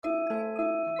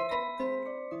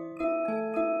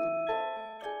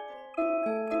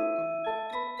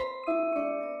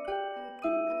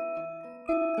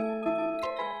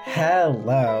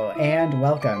Hello, and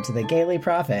welcome to The Gaily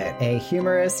Prophet, a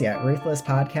humorous yet ruthless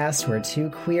podcast where two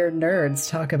queer nerds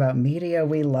talk about media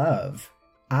we love.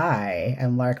 I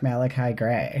am Lark Malachi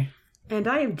Gray. And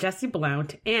I am Jesse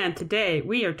Blount, and today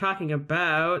we are talking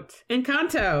about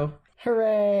Encanto.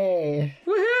 Hooray!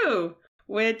 Woohoo!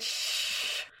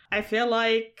 Which I feel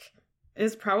like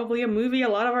is probably a movie a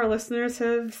lot of our listeners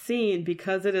have seen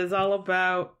because it is all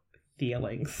about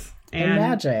feelings. And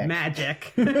magic.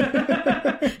 Magic.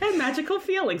 And magical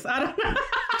feelings. I don't know.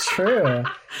 True.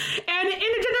 And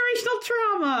intergenerational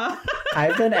trauma.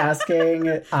 I've been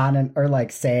asking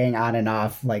saying on and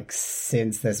off,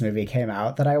 since this movie came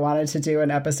out that I wanted to do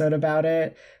an episode about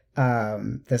it.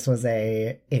 This was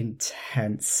a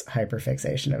intense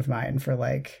hyperfixation of mine for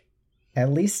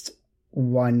at least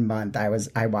 1 month.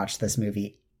 I watched this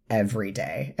movie every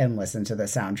day and listened to the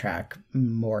soundtrack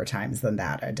more times than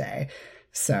that a day.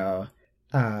 So,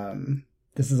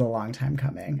 this is a long time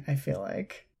coming, I feel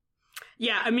like.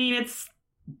 Yeah, I mean, it's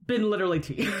been literally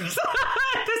 2 years.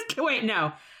 Wait,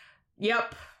 no.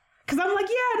 Yep. Because I'm like,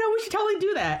 yeah, no, we should totally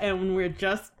do that. And we're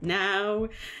just now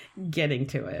getting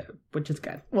to it, which is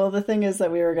good. Well, the thing is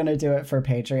that we were going to do it for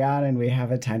Patreon, and we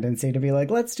have a tendency to be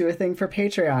like, let's do a thing for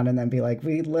Patreon, and then be like,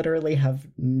 we literally have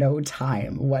no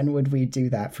time. When would we do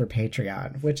that for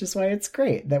Patreon? Which is why it's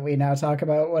great that we now talk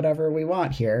about whatever we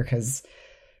want here, because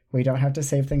we don't have to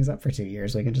save things up for 2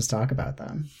 years. We can just talk about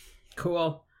them.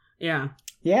 Cool. Yeah.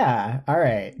 Yeah. All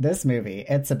right. This movie,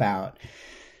 it's about...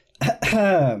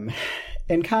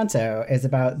 Encanto is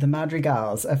about the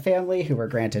Madrigals, a family who were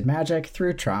granted magic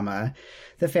through trauma.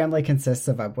 The family consists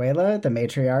of Abuela, the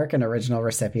matriarch and original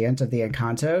recipient of the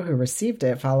Encanto, who received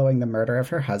it following the murder of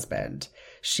her husband.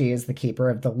 She is the keeper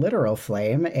of the literal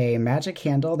flame, a magic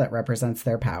candle that represents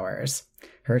their powers.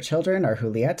 Her children are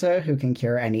Julieta, who can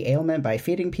cure any ailment by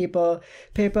feeding people,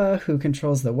 Pepa, who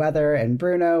controls the weather, and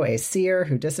Bruno, a seer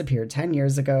who disappeared 10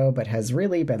 years ago but has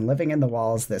really been living in the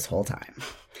walls this whole time.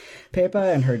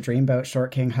 Pepa and her dreamboat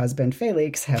short king husband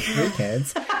Felix have 3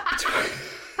 kids.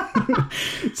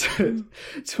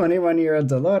 21-year-old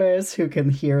Dolores, who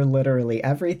can hear literally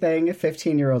everything,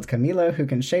 15-year-old Camilo, who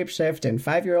can shapeshift, and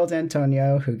 5-year-old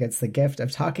Antonio, who gets the gift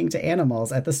of talking to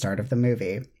animals at the start of the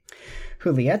movie.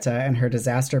 Julieta and her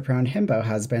disaster-prone himbo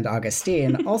husband,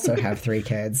 Agustin, also have 3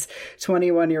 kids.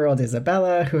 21-year-old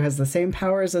Isabella, who has the same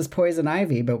powers as Poison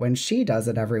Ivy, but when she does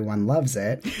it, everyone loves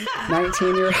it.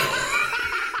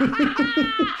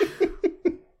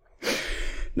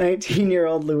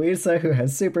 19-year-old Luisa, who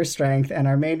has super strength, and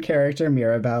our main character,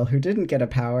 Mirabel, who didn't get a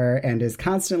power and is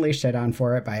constantly shit on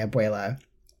for it by Abuela.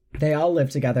 They all live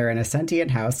together in a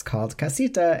sentient house called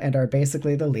Casita and are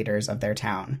basically the leaders of their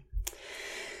town.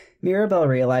 Mirabel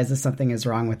realizes something is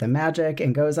wrong with the magic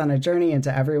and goes on a journey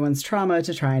into everyone's trauma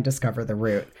to try and discover the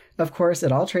root. Of course,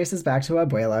 it all traces back to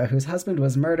Abuela, whose husband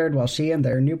was murdered while she and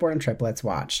their newborn triplets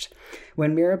watched.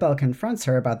 When Mirabel confronts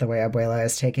her about the way Abuela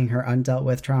is taking her undealt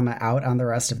with trauma out on the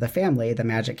rest of the family, the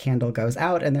magic candle goes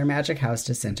out and their magic house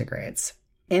disintegrates.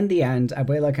 In the end,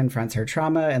 Abuela confronts her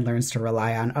trauma and learns to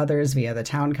rely on others via the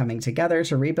town coming together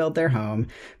to rebuild their home.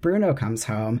 Bruno comes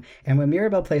home, and when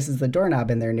Mirabel places the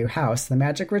doorknob in their new house, the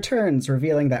magic returns,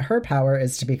 revealing that her power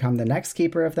is to become the next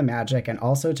keeper of the magic and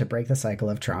also to break the cycle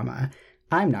of trauma.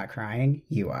 I'm not crying,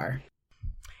 you are.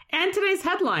 And today's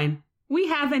headline, we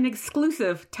have an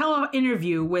exclusive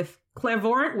tele-interview with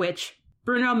clairvoyant witch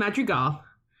Bruno Madrigal.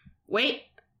 Wait.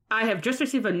 I have just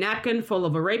received a napkin full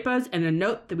of arepas and a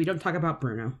note that we don't talk about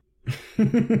Bruno.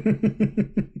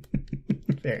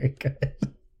 Very good.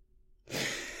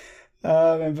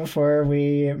 And before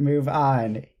we move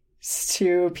on,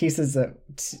 2 pieces of...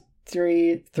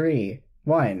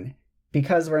 1.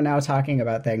 Because we're now talking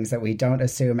about things that we don't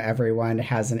assume everyone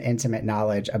has an intimate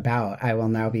knowledge about, I will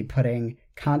now be putting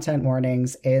content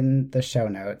warnings in the show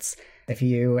notes. If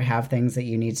you have things that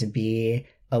you need to be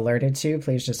alerted to,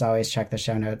 please just always check the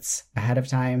show notes ahead of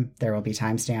time. There will be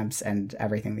timestamps and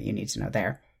everything that you need to know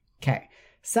there. Okay.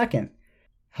 Second,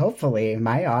 hopefully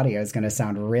my audio is going to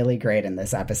sound really great in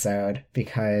this episode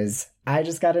because I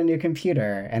just got a new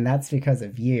computer, and that's because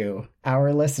of you,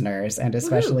 our listeners, and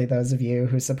especially those of you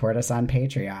who support us on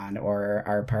Patreon or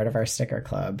are part of our sticker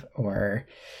club or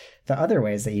the other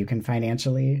ways that you can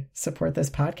financially support this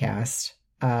podcast.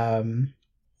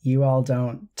 You all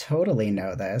don't totally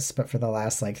know this, but for the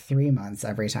last 3 months,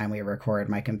 every time we record,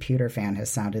 my computer fan has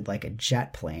sounded like a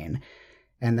jet plane.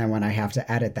 And then when I have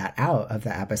to edit that out of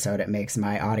the episode, it makes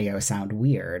my audio sound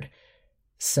weird.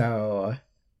 So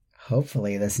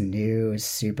hopefully this new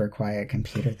super quiet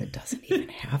computer that doesn't even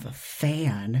have a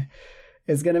fan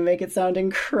is going to make it sound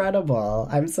incredible.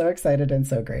 I'm so excited and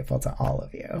so grateful to all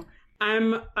of you.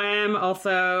 I am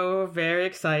also very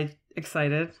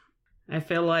excited. I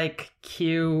feel like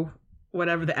cue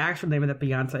whatever the actual name of the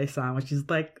Beyonce song, which is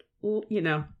like, you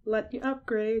know, let you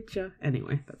upgrade you.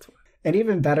 Anyway, that's what. And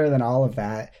even better than all of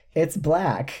that, it's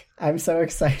Black. I'm so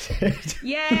excited.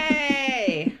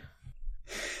 Yay!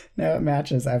 No, it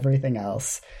matches everything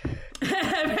else.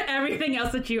 Everything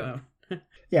else that you own.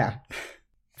 Yeah.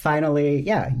 Finally,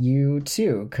 yeah, you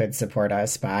too could support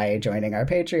us by joining our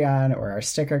Patreon or our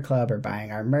sticker club or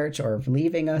buying our merch or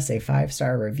leaving us a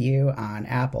 5-star review on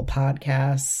Apple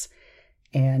Podcasts.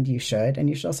 And you should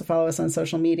also follow us on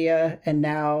social media. And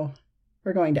now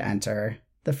we're going to enter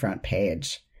the front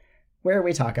page where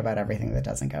we talk about everything that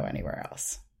doesn't go anywhere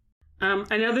else.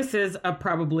 I know this is a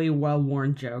probably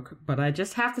well-worn joke, but I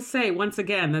just have to say once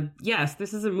again that yes,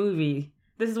 this is a movie.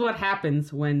 This is what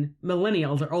happens when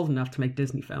millennials are old enough to make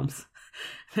Disney films.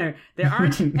 There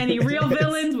aren't any real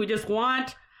villains. We just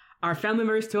want our family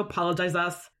members to apologize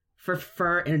us for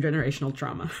intergenerational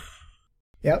trauma.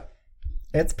 Yep.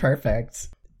 It's perfect.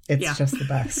 It's just the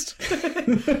best.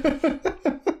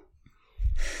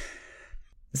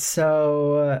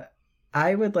 So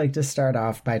I would like to start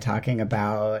off by talking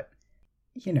about,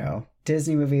 you know,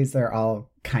 Disney movies. They're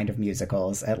all kind of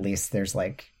musicals. At least there's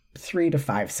like 3 to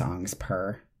 5 songs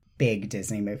per big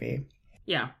Disney movie.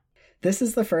 Yeah. This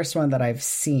is the first one that I've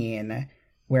seen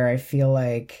where I feel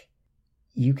like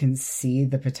you can see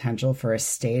the potential for a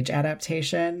stage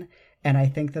adaptation. And I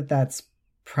think that that's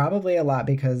probably a lot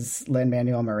because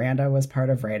Lin-Manuel Miranda was part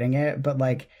of writing it. But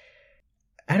like,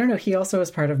 I don't know, he also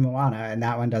was part of Moana, and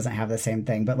that one doesn't have the same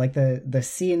thing. But like the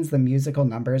scenes, the musical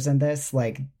numbers in this,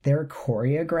 like they're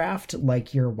choreographed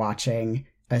like you're watching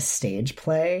a stage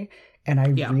play. And I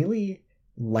really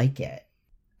like it.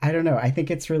 I don't know. I think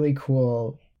it's really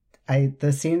cool.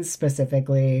 The scenes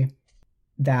specifically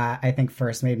that I think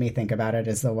first made me think about it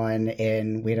is the one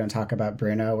in We Don't Talk About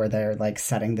Bruno, where they're like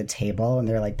setting the table and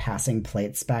they're like passing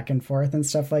plates back and forth and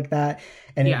stuff like that.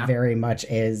 And it very much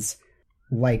is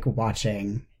like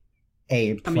watching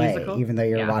a play, musical? Even though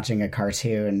you're watching a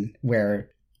cartoon where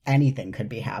anything could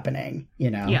be happening, you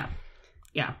know? Yeah.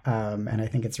 Yeah. And I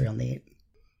think it's real neat.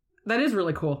 That is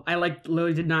really cool. I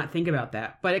literally did not think about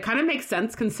that. But it kind of makes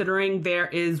sense considering there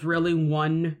is really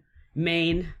one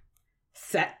main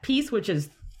set piece, which is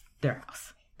their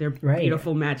house. Their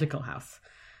beautiful, magical house.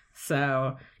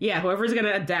 So, yeah, whoever's going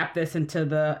to adapt this into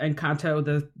the Encanto,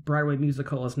 the Broadway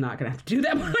musical, is not going to have to do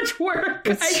that much work,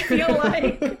 I feel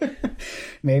like.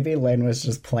 Maybe Lynn was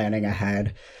just planning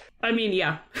ahead. I mean,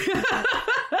 yeah.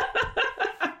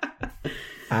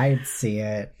 I'd see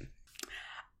it.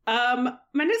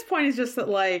 My next point is just that,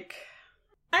 like,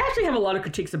 I actually have a lot of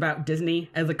critiques about Disney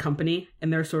as a company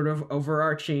and their sort of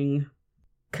overarching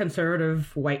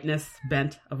conservative whiteness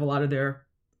bent of a lot of their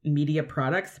media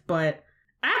products. But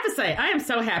I have to say, I am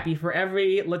so happy for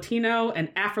every Latino and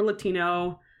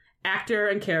Afro-Latino actor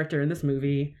and character in this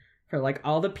movie, for like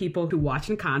all the people who watch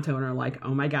Encanto and are like,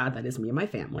 oh my God, that is me and my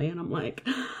family. And I'm like,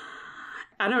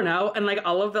 I don't know. And like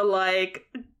all of the like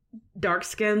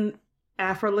dark-skinned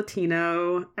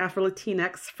Afro-Latino,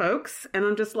 Afro-Latinx folks. And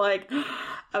I'm just like,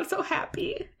 I'm so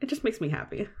happy. It just makes me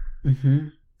happy. Mm-hmm.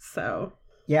 So.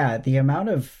 Yeah, the amount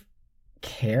of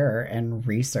care and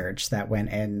research that went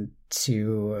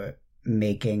into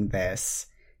making this,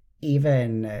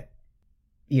 even,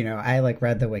 you know, I like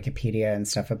read the Wikipedia and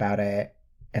stuff about it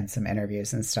and some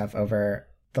interviews and stuff over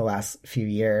the last few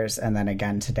years and then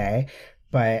again today.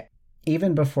 But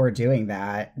even before doing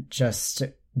that, just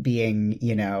being,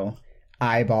 you know,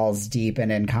 eyeballs deep in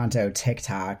Encanto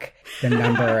TikTok, the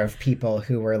number of people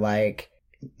who were like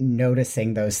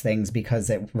noticing those things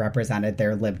because it represented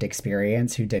their lived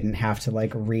experience, who didn't have to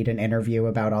like read an interview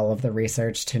about all of the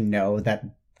research to know that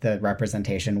the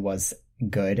representation was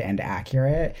good and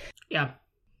accurate. Yeah.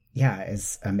 Yeah,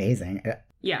 is amazing.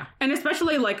 Yeah. And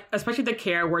especially the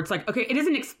care where it's like, okay, it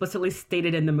isn't explicitly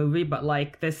stated in the movie, but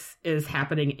like this is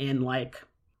happening in like,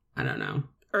 I don't know,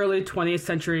 early 20th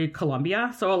century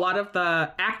Colombia. So a lot of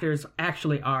the actors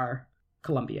actually are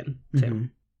Colombian too. Mm-hmm.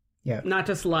 Yeah. Not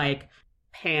just like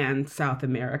pan South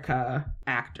America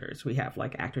actors. We have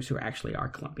like actors who actually are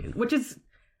Colombian, which is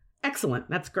excellent.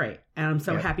 That's great. And I'm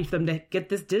so happy for them to get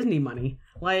this Disney money.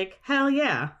 Like, hell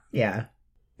yeah. Yeah.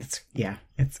 It's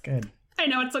good. I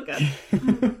know, it's so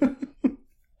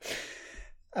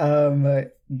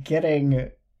good.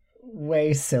 Getting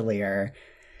way sillier.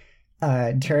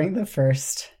 During the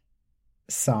first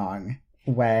song,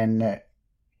 when,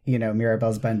 you know,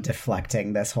 Mirabelle's been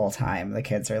deflecting this whole time, the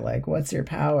kids are like, what's your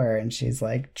power? And she's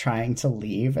like trying to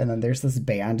leave. And then there's this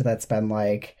band that's been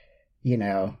like, you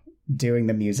know, doing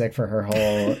the music for her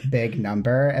whole big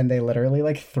number, and they literally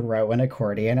like throw an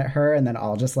accordion at her and then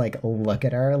all just like look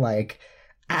at her like,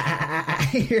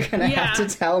 you're gonna have to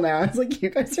tell now. It's like, you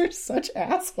guys are such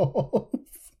assholes.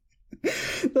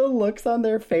 The looks on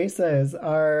their faces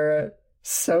are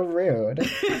so rude.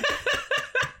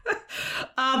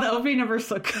 The opening number is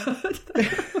so good.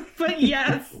 But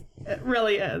yes, it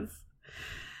really is.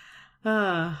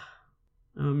 Oh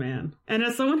man. And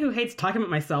as someone who hates talking about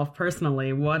myself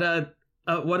personally, what a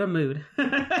mood.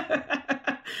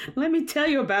 Let me tell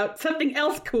you about something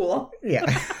else cool. Yeah.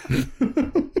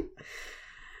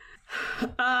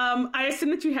 I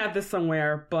assume that you have this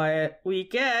somewhere, but we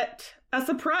get a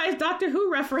surprise Doctor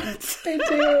Who reference. They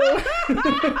do.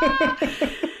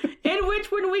 In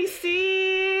which, when we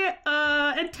see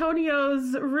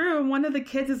Antonio's room, one of the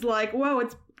kids is like, whoa,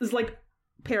 it's like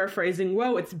paraphrasing,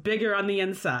 whoa, it's bigger on the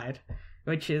inside,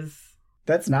 which is...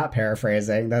 That's not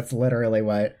paraphrasing. That's literally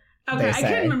what they say. I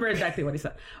can't remember exactly what he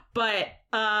said. But,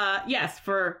 yes,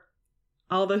 for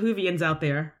all the Whovians out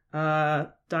there,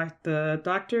 the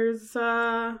Doctor's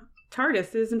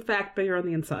TARDIS is, in fact, bigger on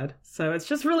the inside. So it's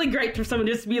just really great for someone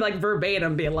just to be, like,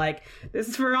 verbatim, be like, this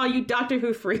is for all you Doctor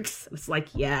Who freaks. It's like,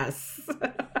 yes.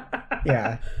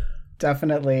 Yeah.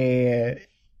 Definitely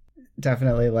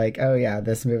like, oh yeah,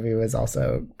 this movie was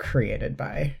also created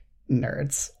by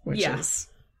nerds, which is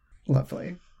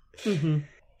lovely. Mm-hmm.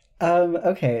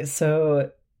 Okay,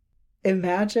 so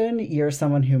imagine you're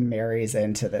someone who marries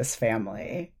into this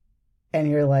family, and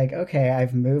you're like, okay,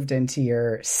 I've moved into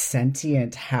your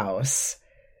sentient house,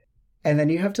 and then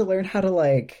you have to learn how to,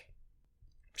 like,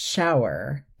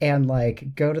 shower and,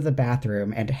 like, go to the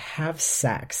bathroom and have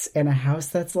sex in a house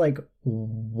that's, like,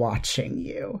 watching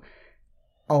you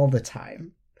all the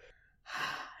time.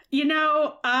 You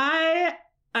know,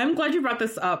 I'm glad you brought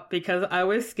this up, because I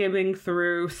was skimming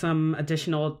through some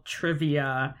additional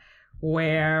trivia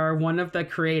where one of the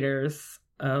creators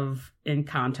of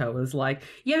Encanto was like,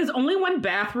 yeah, there's only one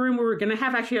bathroom. We were going to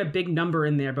have actually a big number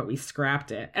in there, but we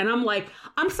scrapped it. And I'm like,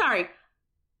 I'm sorry,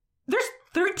 there's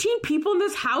 13 people in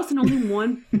this house and only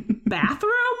one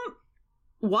bathroom?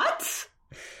 What?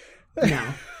 No.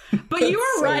 But you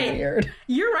were so right. Weird.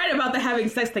 You're right about the having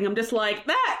sex thing. I'm just like,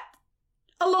 that,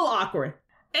 a little awkward.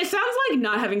 It sounds like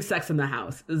not having sex in the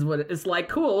house is what it's like.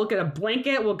 Cool, we'll get a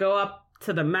blanket, we'll go up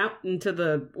to the mountain, to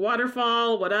the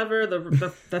waterfall, whatever,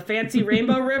 the fancy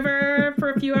Rainbow River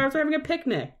for a few hours. We're having a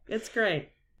picnic. It's great.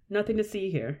 Nothing to see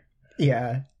here.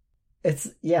 Yeah.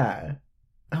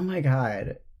 Oh my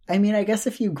God. I mean, I guess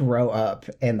if you grow up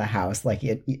in the house, like,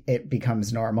 it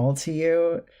becomes normal to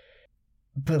you.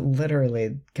 But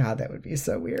literally, God, that would be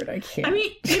so weird. I can't. I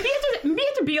mean, maybe you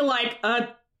have to be like,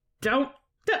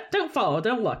 don't follow,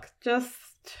 don't look. Just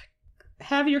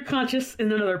have your conscience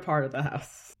in another part of the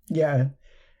house. Yeah.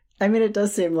 I mean, it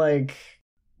does seem like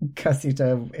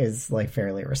Casita is, like,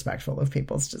 fairly respectful of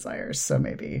people's desires, so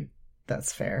maybe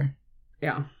that's fair.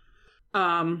 Yeah.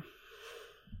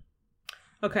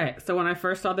 Okay, so when I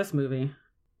first saw this movie,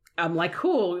 I'm like,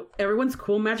 cool, everyone's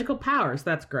cool magical powers,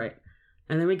 that's great.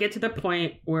 And then we get to the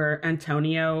point where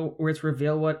it's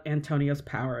revealed what Antonio's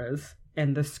power is,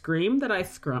 and the scream that I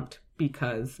scrumped,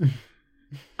 because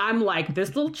I'm like,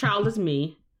 this little child is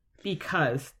me,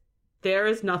 because there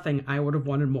is nothing I would have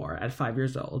wanted more at 5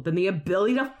 years old than the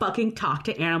ability to fucking talk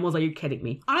to animals. Are you kidding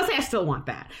me? Honestly, I still want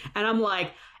that. And I'm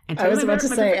like... I was about to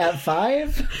say, at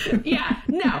 5? Yeah,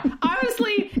 no.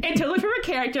 Honestly, until from a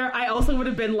character, I also would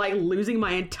have been, like, losing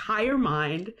my entire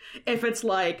mind if it's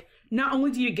like, not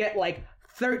only do you get, like,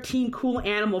 13 cool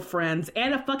animal friends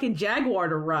and a fucking jaguar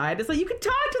to ride, it's like you can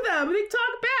talk to them and they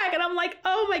talk back, and I'm like,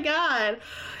 oh my God.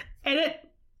 And it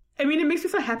makes me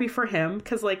so happy for him,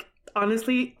 because, like,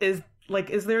 honestly, is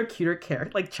there a cuter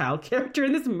character, like, child character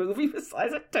in this movie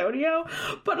besides Antonio?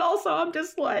 But also, I'm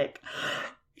just like,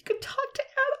 you can talk to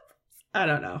animals. I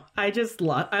don't know.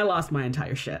 I lost my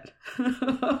entire shit.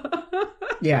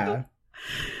 Yeah.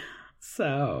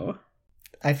 So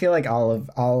I feel like all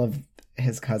of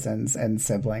his cousins and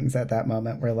siblings at that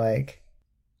moment were like,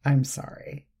 I'm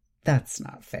sorry, that's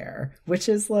not fair. Which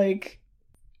is, like,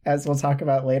 as we'll talk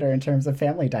about later in terms of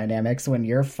family dynamics, when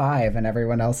you're 5 and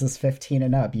everyone else is 15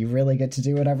 and up, you really get to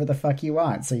do whatever the fuck you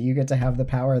want. So you get to have the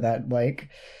power that, like,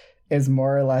 is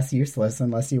more or less useless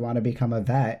unless you want to become a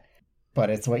vet. But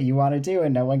it's what you want to do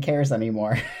and no one cares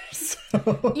anymore.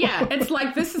 So... Yeah, it's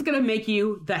like, this is going to make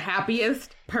you the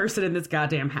happiest person in this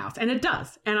goddamn house. And it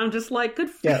does. And I'm just like, good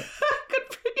for, good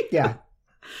for you. Yeah.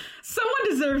 Someone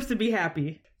deserves to be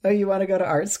happy. Oh, you want to go to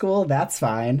art school? That's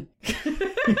fine.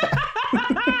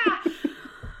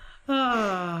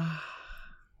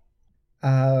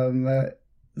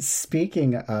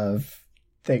 Speaking of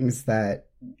things that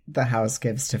the house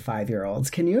gives to 5-year-olds.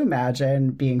 Can you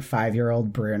imagine being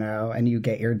 5-year-old Bruno and you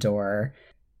get your door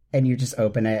and you just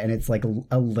open it and it's like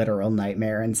a literal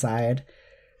nightmare inside?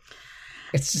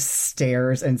 It's just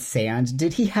stairs and sand.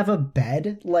 Did he have a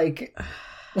bed? Like,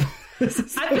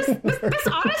 this honestly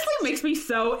makes me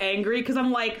so angry because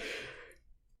I'm like,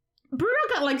 Bruno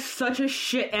got like such a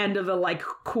shit end of the like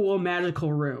cool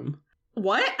magical room.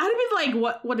 What? I'd be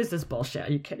like, what is this bullshit?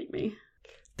 Are you kidding me?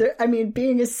 I mean,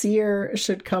 being a seer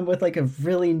should come with like a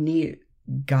really neat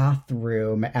goth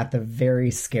room at the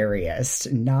very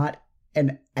scariest, not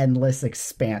an endless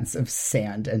expanse of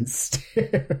sand and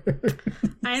stairs.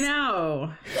 I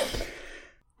know.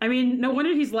 I mean, no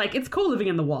wonder he's like, it's cool living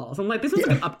in the walls. I'm like, this is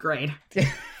like an upgrade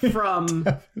from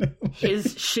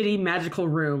his shitty magical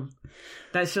room.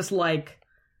 That's just like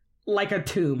a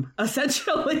tomb,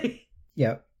 essentially.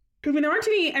 Yep. I mean, there aren't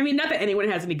any, I mean, not that anyone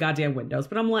has any goddamn windows,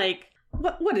 but I'm like,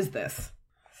 what is this?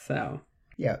 So.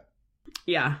 Yep.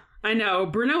 Yeah, I know.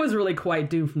 Bruno was really quite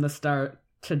doomed from the start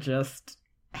to just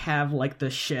have like the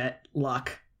shit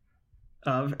luck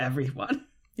of everyone.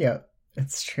 Yep,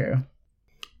 it's true.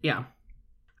 Yeah.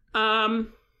 I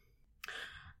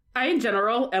in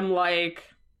general am like,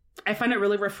 I find it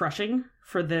really refreshing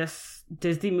for this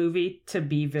Disney movie to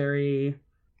be very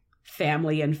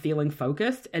family and feeling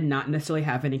focused and not necessarily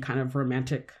have any kind of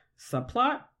romantic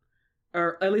subplot,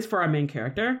 or at least for our main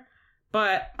character.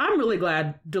 But I'm really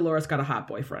glad Dolores got a hot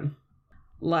boyfriend.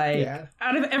 Like,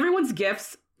 out of everyone's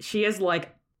gifts, she is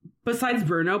like, besides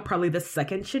Bruno, probably the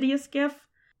second shittiest gift.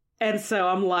 And so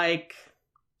I'm like,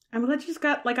 I'm glad you just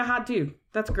got like a hot dude.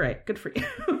 That's great. Good for you.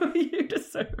 You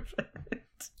deserve it.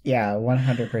 Yeah,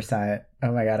 100%.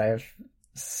 Oh my god, I have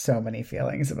so many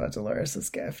feelings about Dolores'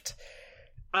 gift.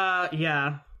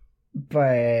 Yeah.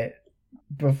 But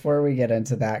before we get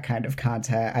into that kind of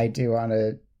content, I do want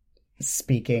to,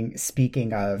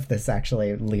 speaking of, this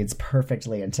actually leads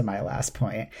perfectly into my last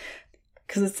point.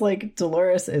 Because it's like,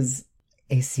 Dolores is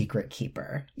a secret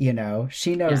keeper, you know?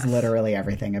 She knows literally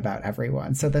everything about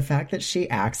everyone. So the fact that she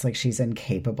acts like she's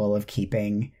incapable of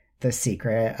keeping the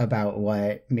secret about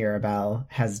what Mirabel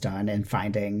has done in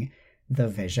finding the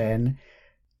vision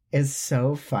is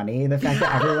so funny. The fact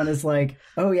that everyone is like,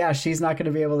 oh yeah, she's not going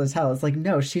to be able to tell. It's like,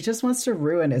 no, she just wants to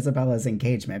ruin Isabella's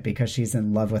engagement because she's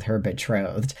in love with her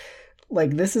betrothed.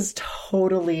 Like, this is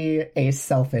totally a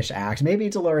selfish act. Maybe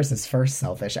Dolores' first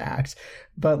selfish act,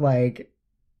 but like,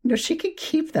 no, she could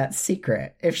keep that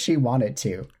secret if she wanted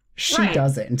to. She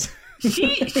doesn't.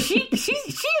 She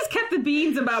has kept the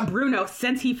beans about Bruno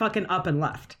since he fucking up and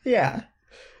left. Yeah.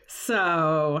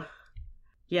 So,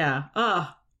 yeah.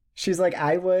 She's like,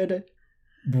 I would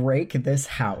break this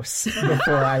house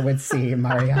before I would see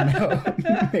Mariano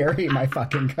marry my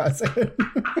fucking cousin.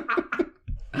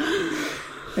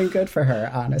 And good for her,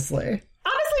 honestly.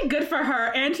 Honestly, good for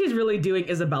her. And she's really doing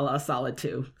Isabella a solid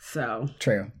too. So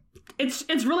true.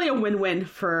 It's really a win-win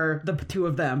for the two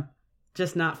of them,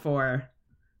 just not for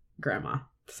Grandma.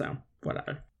 So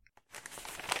whatever.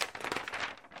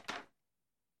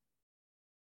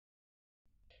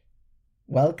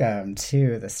 Welcome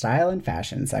to the style and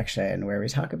fashion section where we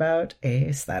talk about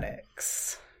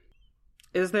aesthetics.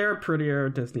 Is there a prettier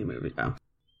Disney movie? Oh.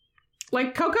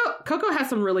 Like, Coco has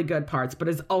some really good parts, but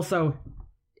is also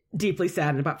deeply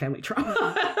saddened about family trauma.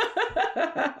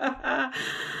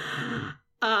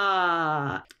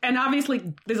 And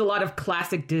obviously, there's a lot of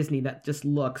classic Disney that just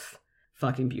looks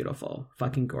fucking beautiful,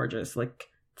 fucking gorgeous. Like,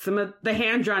 some of the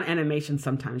hand-drawn animation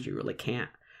sometimes you really can't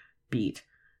beat.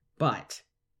 But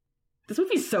this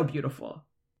movie's so beautiful.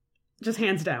 Just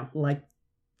hands down. Like,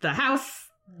 the house,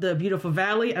 the beautiful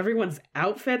valley, everyone's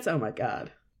outfits. Oh my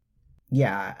god.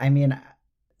 Yeah, I mean,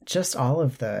 just all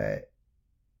of the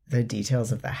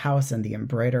details of the house and the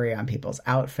embroidery on people's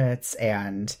outfits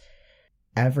and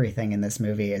everything in this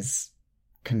movie is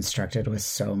constructed with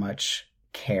so much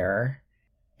care.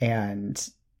 And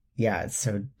yeah, it's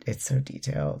so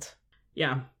detailed.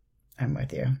 Yeah. I'm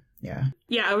with you. Yeah.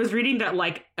 Yeah, I was reading that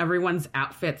like everyone's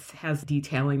outfits has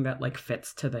detailing that like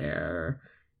fits to their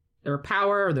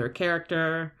power or their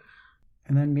character.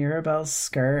 And then Mirabel's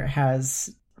skirt has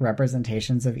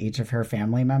representations of each of her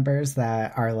family members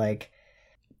that are like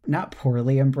not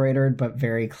poorly embroidered, but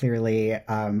very clearly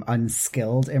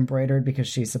unskilled embroidered, because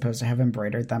she's supposed to have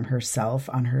embroidered them herself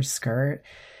on her skirt,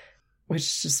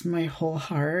 which just my whole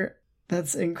heart.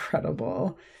 That's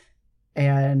incredible.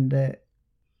 And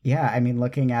yeah, I mean,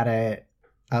 looking at it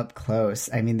up close,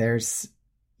 I mean, they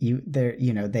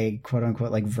quote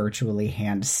unquote like virtually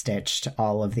hand stitched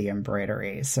all of the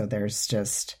embroidery. So there's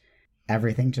just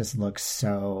everything just looks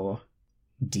so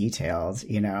detailed,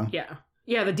 you know? Yeah.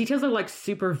 Yeah, the details are like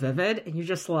super vivid, and you're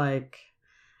just like,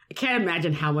 I can't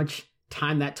imagine how much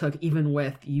time that took, even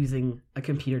with using a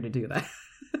computer to do that.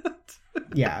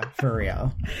 Yeah, for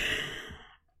real.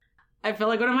 I feel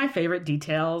like one of my favorite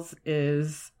details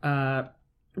is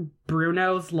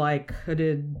Bruno's like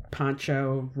hooded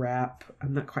poncho wrap.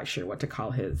 I'm not quite sure what to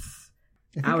call his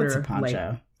outer. It's a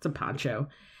poncho. It's a poncho.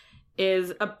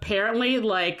 Is apparently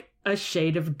like a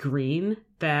shade of green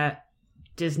that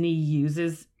Disney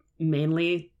uses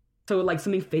mainly so like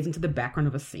something fades into the background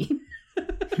of a scene.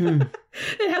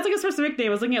 It has like a specific name.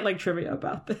 I was looking at like trivia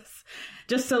about this.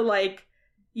 Just so like,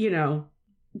 you know,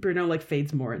 Bruno like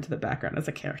fades more into the background as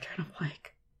a character. And I'm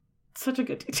like, such a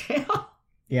good detail.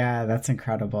 Yeah, that's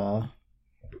incredible.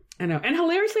 I know. And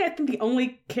hilariously, I think the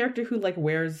only character who like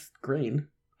wears green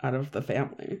out of the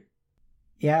family.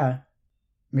 Yeah.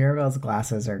 Mirabel's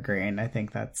glasses are green. I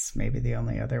think that's maybe the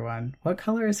only other one. What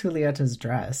color is Julietta's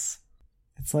dress?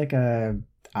 It's like a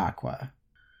aqua.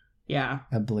 Yeah.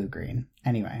 A blue-green.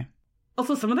 Anyway.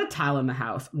 Also, some of the tile in the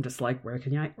house, I'm just like, where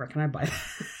can I buy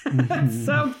that? It's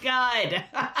so good.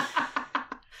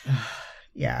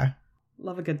 Yeah.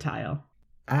 Love a good tile.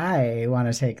 I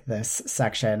want to take this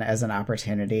section as an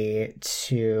opportunity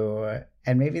to,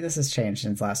 and maybe this has changed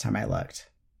since last time I looked.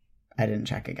 I didn't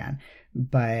check again.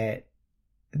 But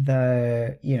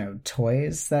the, you know,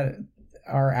 toys that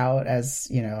are out as,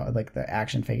 you know, like the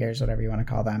action figures, whatever you want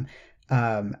to call them,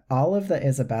 all of the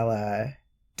Isabella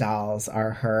dolls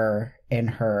are her in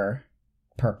her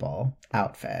purple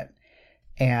outfit.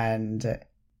 And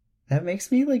that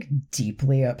makes me like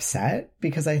deeply upset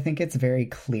because I think it's very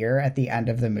clear at the end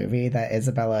of the movie that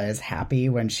Isabella is happy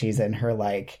when she's in her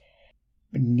like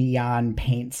neon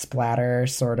paint splatter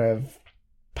sort of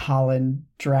pollen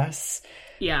dress.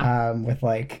 Yeah. With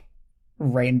like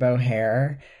rainbow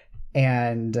hair.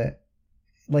 And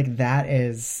like that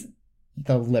is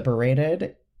the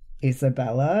liberated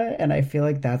Isabella, and I feel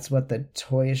like that's what the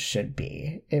toys should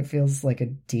be. It feels like a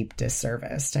deep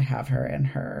disservice to have her in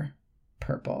her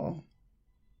purple.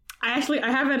 I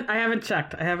haven't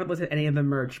checked. I haven't looked at any of the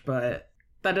merch, but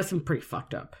that does seem pretty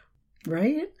fucked up.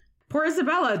 Right? Poor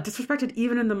Isabella, disrespected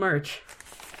even in the merch.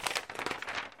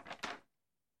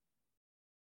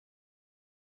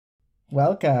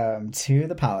 Welcome to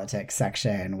the politics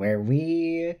section where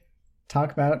we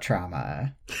talk about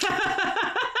trauma.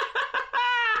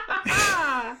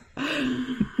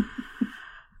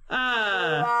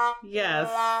 Yes.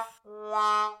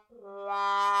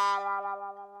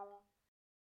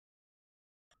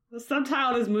 The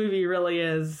subtitle of this movie really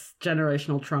is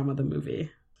Generational Trauma, the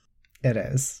movie. It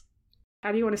is.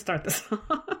 How do you want to start this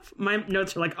off? My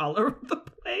notes are like all over the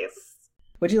place.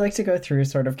 Would you like to go through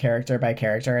sort of character by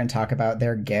character and talk about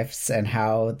their gifts and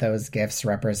how those gifts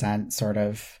represent sort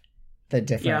of the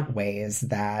different ways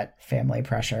that family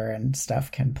pressure and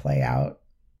stuff can play out?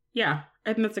 Yeah,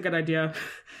 I think that's a good idea.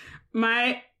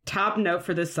 My top note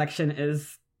for this section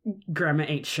is grandma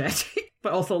ain't shit,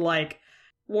 but also like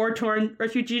war-torn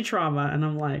refugee trauma. And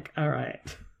I'm like, all right.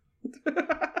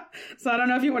 So I don't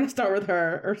know if you want to start with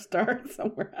her or start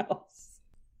somewhere else.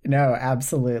 No,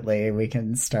 absolutely. We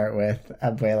can start with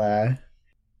Abuela.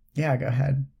 Yeah, go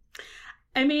ahead.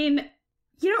 I mean,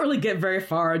 you don't really get very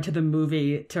far into the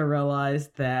movie to realize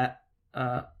that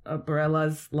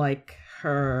Abuela's like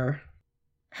her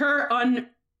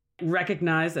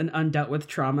unrecognized and undealt with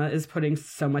trauma is putting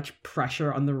so much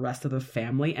pressure on the rest of the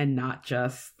family and not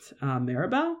just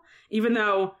Mirabel. Even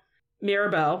though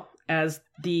Mirabel, as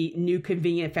the new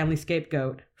convenient family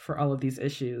scapegoat for all of these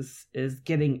issues, is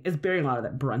bearing a lot of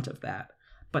that brunt of that.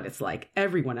 But it's like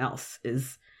everyone else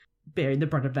is bearing the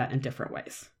brunt of that in different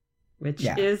ways, which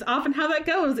is often how that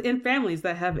goes in families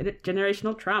that have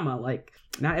generational trauma. Like,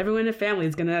 not everyone in a family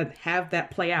is going to have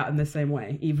that play out in the same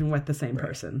way, even with the same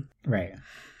person. Right.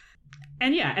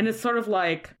 And yeah, and it's sort of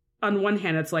like, on one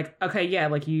hand, it's like, okay, yeah,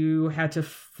 like you had to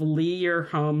flee your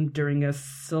home during a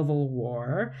civil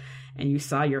war and you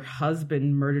saw your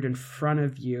husband murdered in front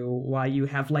of you while you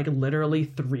have like literally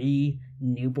 3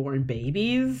 newborn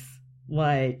babies.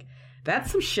 Like,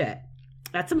 that's some shit.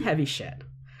 That's some heavy shit.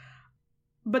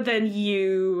 But then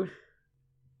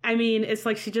it's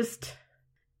like she just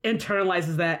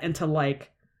internalizes that into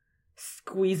like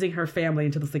squeezing her family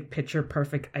into this like picture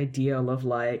perfect ideal of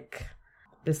like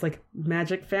this like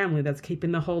magic family that's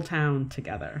keeping the whole town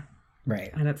together.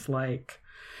 Right. And it's like,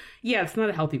 yeah, it's not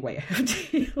a healthy way of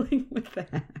dealing with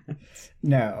that.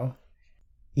 No.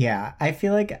 Yeah, I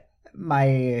feel like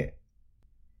my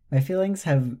feelings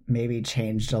have maybe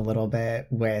changed a little bit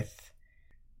with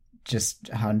just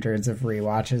hundreds of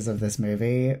rewatches of this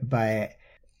movie, but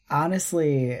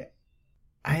honestly,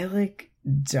 I like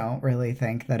don't really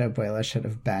think that Abuela should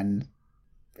have been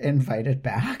invited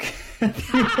back at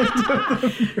the end of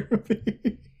the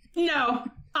movie? No,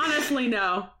 honestly,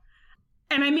 no.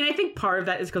 And I mean, I think part of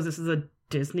that is because this is a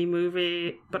Disney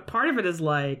movie, but part of it is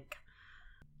like,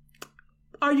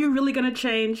 are you really going to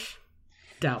change?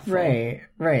 Doubtful. Right.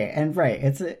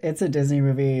 It's a Disney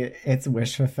movie. It's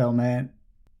wish fulfillment.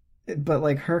 But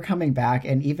like her coming back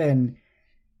and even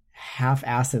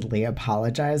half-assedly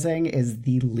apologizing is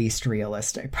the least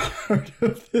realistic part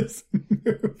of this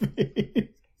movie.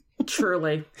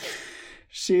 Truly.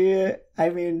 She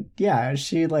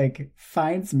like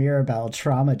finds Mirabelle,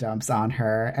 trauma dumps on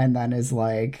her, and then is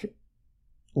like,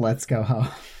 let's go home.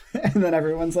 And then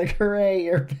everyone's like, hooray,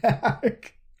 you're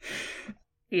back.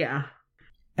 Yeah.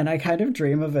 And I kind of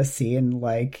dream of a scene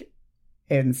like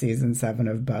in season 7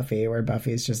 of Buffy where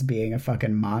Buffy's just being a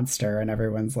fucking monster and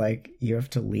everyone's like, you have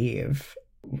to leave.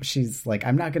 She's like,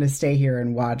 I'm not going to stay here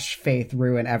and watch Faith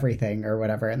ruin everything or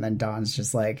whatever. And then Dawn's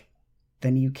just like,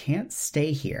 then you can't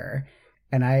stay here.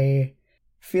 And I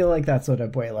feel like that's what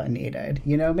Abuela needed.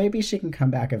 You know, maybe she can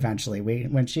come back eventually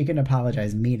when she can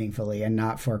apologize meaningfully and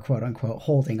not for quote unquote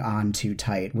holding on too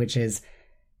tight, which is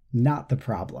not the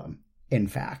problem, in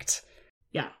fact.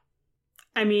 Yeah.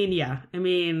 I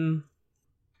mean,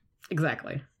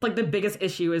 exactly. Like the biggest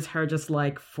issue is her just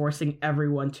like forcing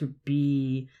everyone to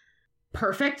be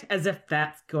perfect as if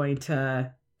that's going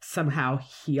to somehow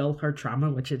heal her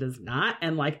trauma, which it is not.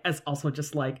 And like, as also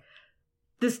just like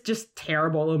this just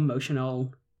terrible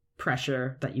emotional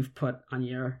pressure that you've put on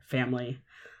your family,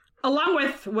 along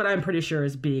with what I'm pretty sure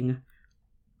is being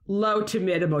low to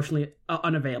mid emotionally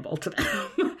unavailable to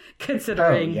them,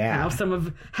 considering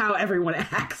how everyone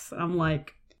acts. I'm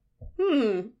like,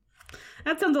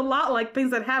 that sounds a lot like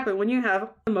things that happen when you have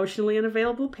emotionally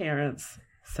unavailable parents.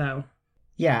 So,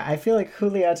 yeah, I feel like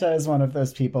Julieta is one of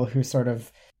those people who sort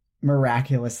of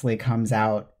miraculously comes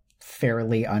out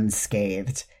fairly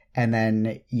unscathed. And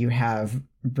then you have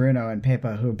Bruno and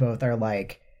Pippa, who both are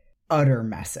like utter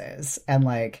messes. And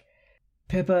like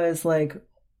Pippa is like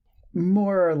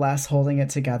more or less holding it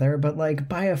together, but like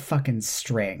by a fucking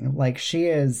string. Like she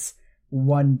is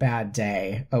one bad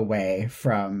day away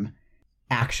from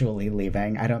actually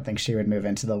leaving. I don't think she would move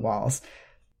into the walls.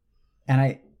 And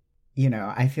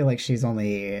I feel like she's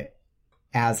only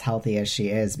as healthy as she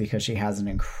is because she has an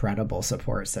incredible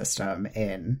support system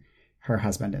in her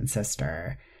husband and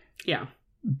sister. Yeah.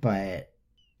 But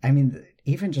I mean,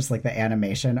 even just like the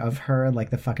animation of her, like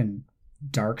the fucking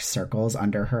dark circles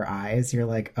under her eyes, you're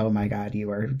like, oh my God, you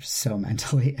are so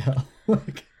mentally ill.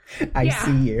 Like, I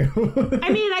see you. I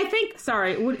mean, I think,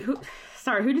 who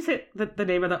did you say the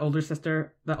name of the older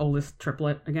sister, the oldest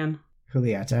triplet again?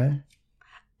 Julieta.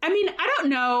 I mean, I don't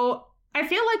know. I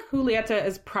feel like Julieta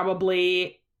is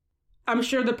probably, I'm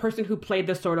sure, the person who played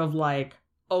the sort of like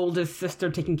oldest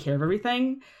sister taking care of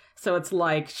everything. So it's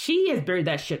like, she has buried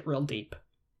that shit real deep,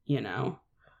 you know?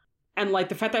 And like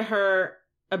the fact that her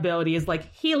ability is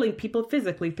like healing people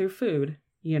physically through food,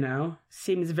 you know,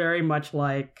 seems very much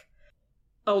like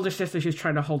older sister who's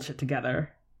trying to hold shit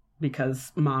together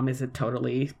because mom isn't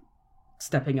totally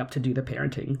stepping up to do the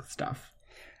parenting stuff.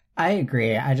 I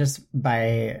agree. I just,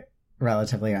 by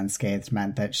relatively unscathed,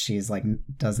 meant that she's like,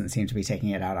 doesn't seem to be taking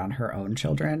it out on her own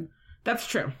children. That's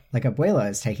true. Like Abuela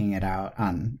is taking it out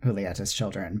on Julieta's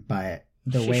children, but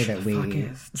the way that we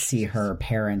see her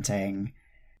parenting,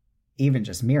 even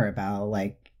just Mirabelle,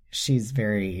 like she's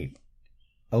very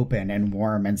open and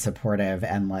warm and supportive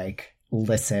and like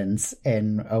listens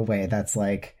in a way that's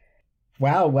like,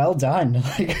 wow, well done.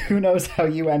 Like who knows how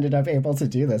you ended up able to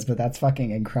do this, but that's fucking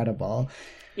incredible.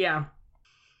 Yeah.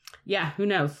 Yeah, who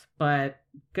knows? But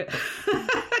good,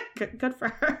 good for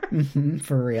her. Mm-hmm,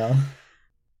 for real.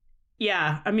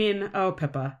 Yeah, I mean, oh,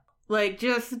 Pippa. Like,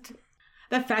 just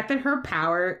the fact that her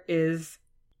power is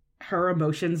her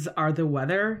emotions are the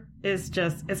weather is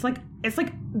just, it's like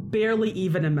barely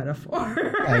even a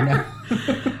metaphor. I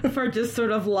know. For just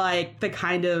sort of like the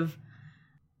kind of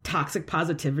toxic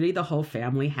positivity the whole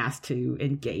family has to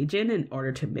engage in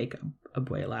order to make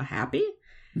Abuela happy.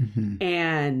 Mm-hmm.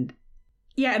 And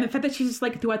yeah, and the fact that she's just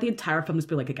like throughout the entire film just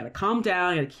be like, I gotta calm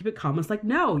down, I gotta keep it calm. It's like,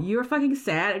 no, you're fucking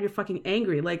sad and you're fucking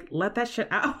angry. Like, let that shit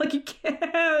out. Like, you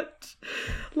can't.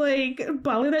 Like,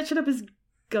 bottling that shit up is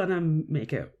gonna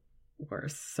make it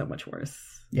worse. So much worse.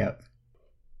 Yep.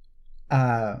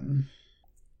 Yeah,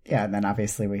 and then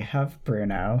obviously we have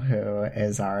Bruno, who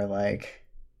is our like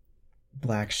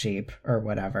black sheep or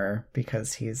whatever,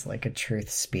 because he's like a truth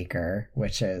speaker,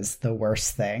 which is the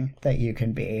worst thing that you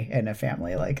can be in a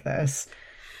family like this.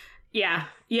 Yeah.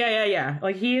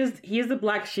 Like he is the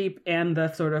black sheep and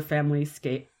the sort of family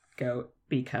scapegoat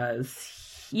because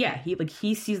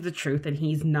he sees the truth and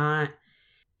he's not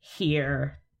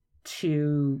here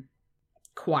to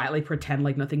quietly pretend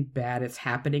like nothing bad is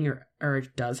happening or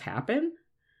it does happen.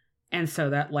 And so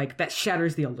that like that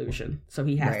shatters the illusion. So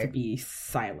he has to be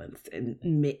silenced and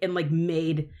like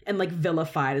made and like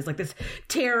vilified as like this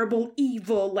terrible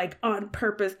evil like on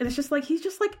purpose. And it's just like he's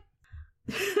just like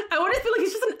I want to feel like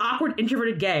he's just an awkward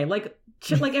introverted gay. Like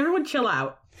like everyone chill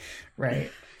out.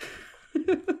 Right.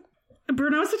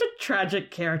 Bruno is such a tragic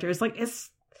character. It's like it's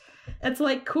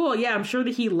like cool. Yeah, I'm sure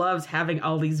that he loves having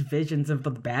all these visions of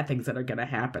the bad things that are going to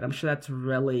happen. I'm sure that's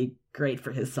really great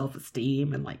for his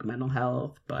self-esteem and like mental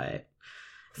health, but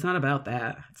it's not about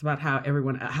that. It's about how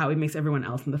he makes everyone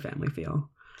else in the family feel.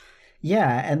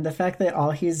 Yeah, and the fact that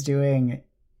all he's doing,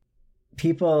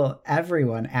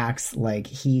 everyone acts like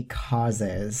he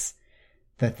causes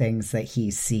the things that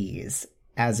he sees,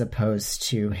 as opposed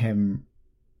to him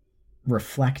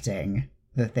reflecting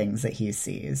the things that he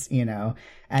sees, you know?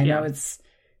 I know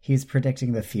he's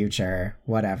predicting the future,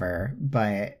 whatever,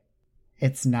 but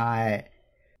it's not...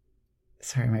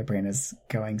 Sorry, my brain is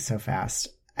going so fast.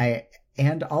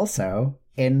 And also,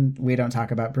 in We Don't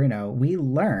Talk About Bruno, we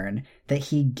learn that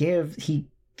he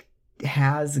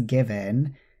has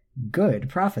given good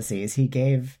prophecies. He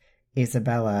gave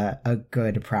Isabella a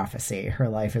good prophecy. Her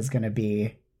life is going to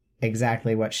be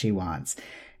exactly what she wants.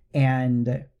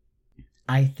 And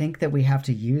I think that we have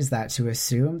to use that to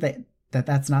assume that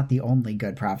that's not the only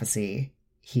good prophecy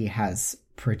he has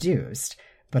produced,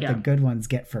 but the good ones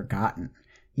get forgotten,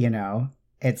 you know?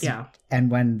 And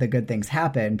when the good things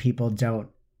happen, people don't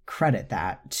credit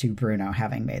that to Bruno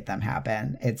having made them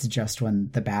happen. It's just when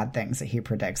the bad things that he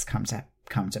predicts come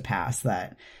to pass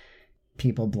that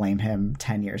people blame him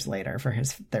 10 years later for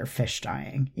their fish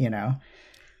dying, you know?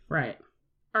 Right.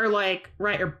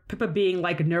 Or Pippa being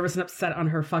like nervous and upset on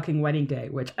her fucking wedding day,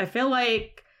 which I feel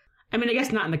like, I mean, I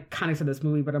guess not in the context of this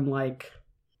movie, but I'm like,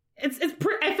 I feel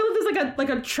like there's like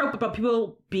a trope about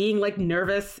people being like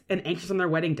nervous and anxious on their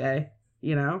wedding day,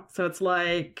 you know? So it's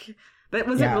like, that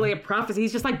wasn't really a prophecy.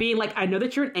 He's just like being like, I know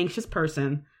that you're an anxious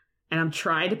person and I'm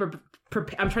trying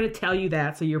to tell you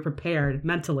that so you're prepared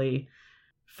mentally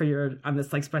for on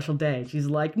this like special day. She's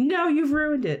like, no, you've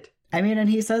ruined it. I mean, and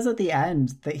he says at the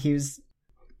end that he was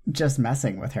just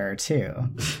messing with her too.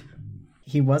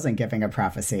 He wasn't giving a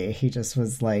prophecy. He just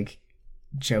was like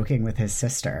joking with his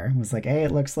sister. He was like, hey,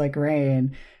 it looks like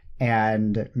rain,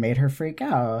 and made her freak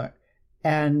out.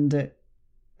 And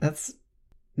that's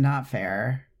not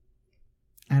fair.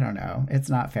 I don't know. It's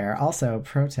not fair. Also,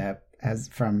 pro tip, as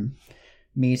from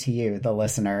me to you, the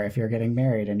listener, if you're getting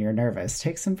married and you're nervous,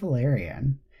 take some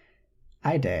valerian.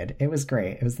 I did. It was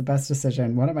great. It was the best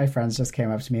decision. One of my friends just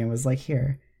came up to me and was like,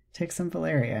 here, take some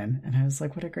valerian. And I was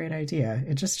like, what a great idea.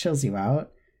 It just chills you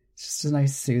out. It's just a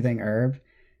nice soothing herb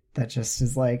that just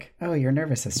is like, oh, your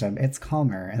nervous system, it's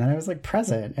calmer. And then I was like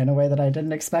present in a way that I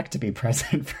didn't expect to be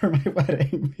present for my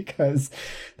wedding, because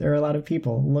there are a lot of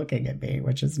people looking at me,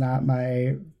 which is not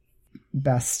my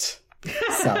best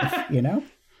self, you know?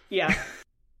 Yeah.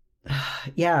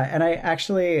 Yeah. And I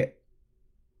actually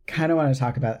kind of want to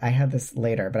talk about, I had this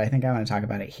later, but I think I want to talk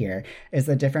about it here, is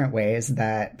the different ways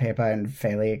that Pepa and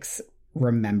Felix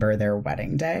remember their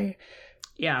wedding day.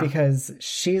 Yeah. Because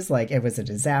she's like, it was a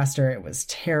disaster. It was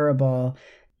terrible.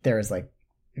 There was like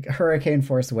hurricane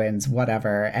force winds,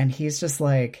 whatever. And he's just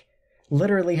like,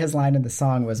 literally his line in the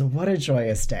song was, what a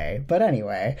joyous day. But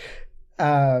anyway,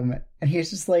 and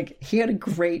he's just like, he had a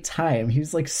great time. He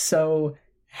was like so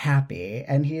happy.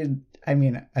 And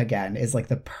again, is like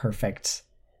the perfect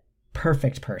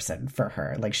person for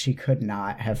her. Like, she could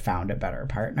not have found a better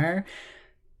partner.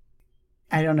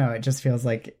 I don't know. It just feels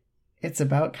like it's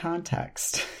about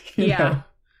context. You know?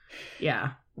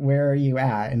 Yeah. Where are you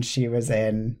at? And she was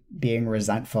in being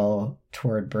resentful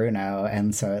toward Bruno.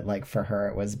 And so it, like, for her,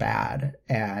 it was bad.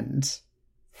 And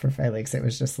for Felix, it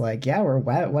was just like, yeah, we're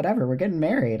wet, whatever. We're getting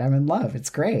married. I'm in love. It's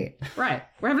great. Right.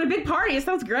 We're having a big party. It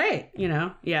sounds great. You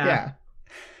know? Yeah. Yeah.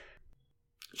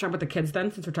 Talk about the kids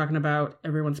then, since we're talking about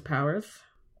everyone's powers.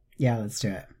 Yeah, let's do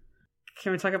it.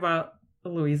 Can we talk about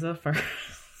Louisa first?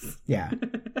 Yeah.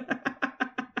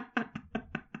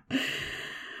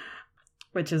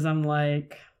 Which is, I'm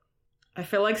like, I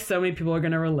feel like so many people are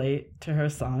going to relate to her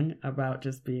song about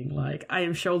just being like, I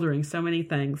am shouldering so many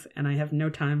things and I have no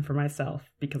time for myself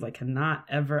because I cannot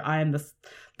ever, I am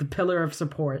the pillar of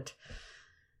support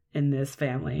in this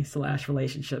family /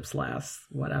 relationship /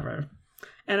 whatever.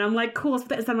 And I'm like, cool. So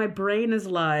that my brain is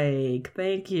like,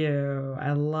 thank you.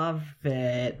 I love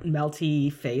it.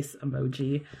 Melty face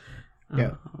emoji.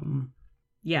 Yeah.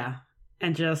 Yeah.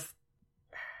 And just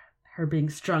her being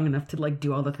strong enough to like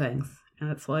do all the things. And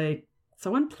it's like,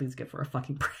 someone please give her a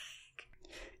fucking break.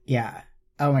 Yeah.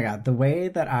 Oh my God, the way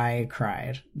that I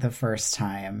cried the first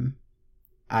time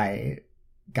I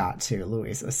got to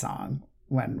Louisa's song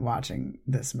when watching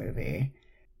this movie,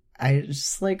 I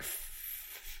just like,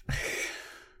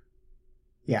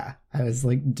 yeah, I was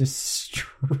like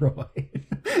destroyed.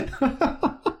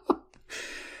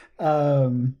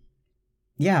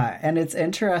 Yeah, and it's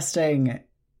interesting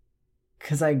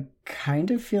because I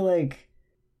kind of feel like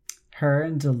her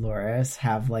and Dolores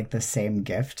have like the same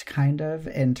gift kind of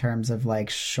in terms of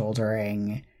like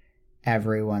shouldering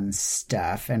everyone's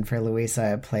stuff. And for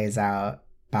Luisa, it plays out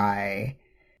by,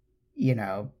 you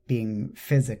know, being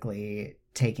physically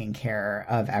taking care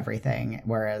of everything,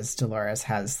 whereas Dolores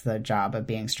has the job of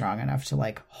being strong enough to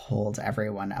like hold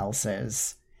everyone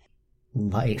else's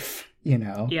life, you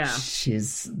know? Yeah.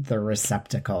 She's the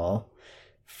receptacle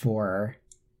for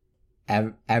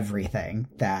everything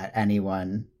that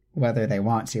anyone, whether they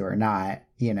want to or not,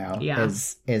 you know,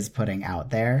 is putting out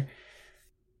there.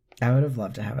 I would have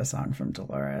loved to have a song from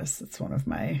Dolores. It's one of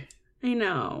my, I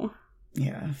know,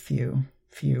 few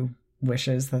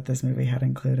wishes that this movie had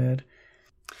included.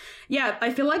 Yeah,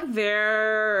 I feel like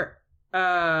their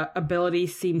ability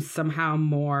seems somehow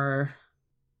more,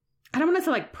 I don't want to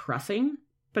say like pressing,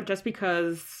 but just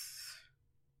because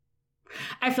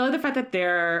I feel like the fact that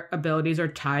their abilities are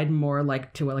tied more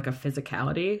like to like a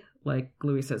physicality, like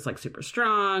Luisa is like super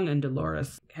strong and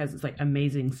Dolores has this like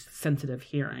amazing sensitive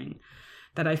hearing,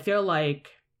 that I feel like,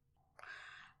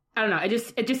 I don't know,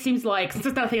 it just seems like, since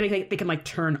it's not a thing they can like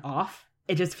turn off,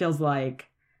 it just feels like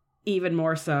even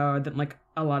more so than like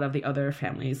a lot of the other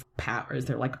families' powers,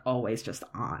 they're like always just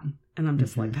on. And I'm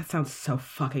just like, that sounds so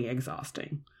fucking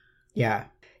exhausting. Yeah.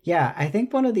 Yeah, I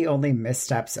think one of the only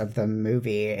missteps of the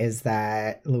movie is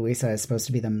that Luisa is supposed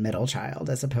to be the middle child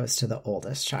as opposed to the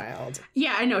oldest child.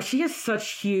 Yeah, I know. She has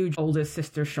such huge oldest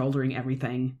sister shouldering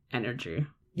everything energy.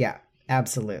 Yeah,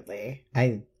 absolutely.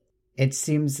 It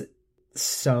seems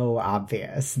so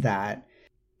obvious that,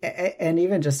 and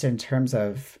even just in terms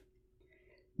of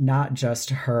not just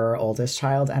her oldest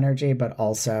child energy, but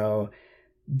also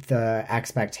the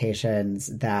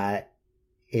expectations that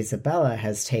Isabella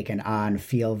has taken on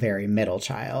feel very middle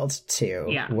child too.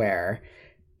 Yeah. Where,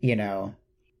 you know,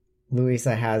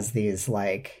 Luisa has these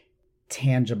like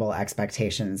tangible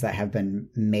expectations that have been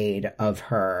made of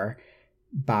her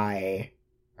by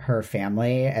her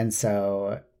family. And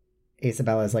so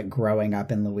Isabella is like growing up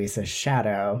in Luisa's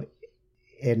shadow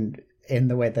in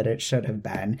the way that it should have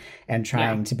been, and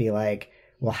trying to be like,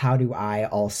 well, how do I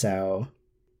also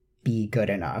be good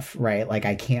enough, right? Like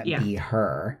I can't be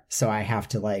her, so I have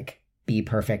to like be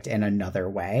perfect in another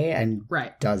way, and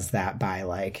does that by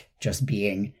like just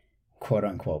being quote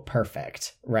unquote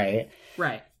perfect, right?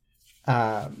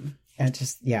 And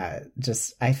just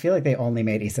I feel like they only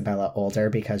made Isabella older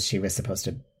because she was supposed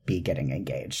to be getting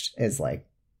engaged is like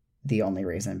the only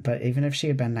reason. But even if she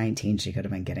had been 19, she could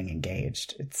have been getting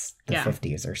engaged. It's the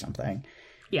 50s or something.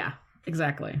 Yeah,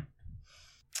 exactly.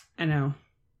 I know.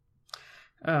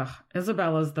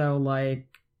 Isabella's though, like,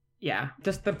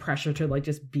 just the pressure to like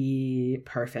just be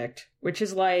perfect, which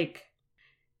is like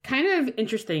kind of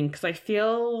interesting because I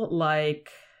feel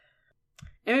like,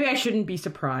 and maybe I shouldn't be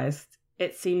surprised,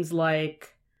 it seems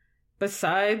like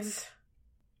besides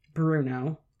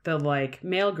Bruno, the like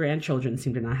male grandchildren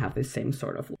seem to not have the same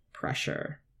sort of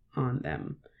pressure on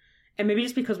them. And maybe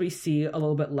just because we see a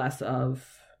little bit less of,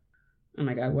 oh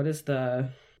my god, what is the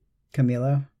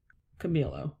Camilo.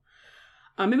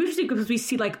 Maybe just because we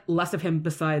see like less of him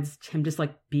besides him just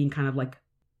like being kind of like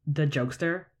the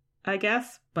jokester, I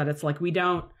guess. But it's like we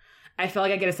don't, I feel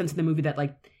like I get a sense in the movie that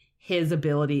like his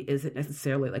ability isn't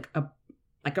necessarily like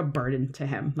a burden to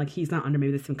him. Like he's not under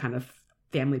maybe the same kind of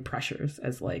family pressures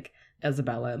as like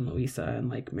Isabella and Luisa and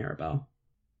like Mirabel.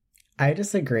 I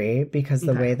disagree because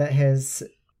the way that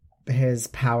his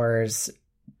powers,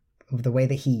 the way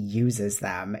that he uses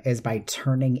them is by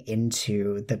turning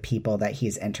into the people that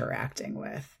he's interacting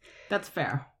with. That's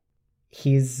fair.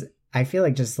 I feel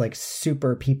like just like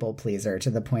super people pleaser to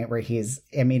the point where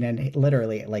and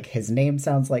literally like his name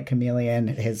sounds like chameleon.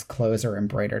 His clothes are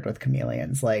embroidered with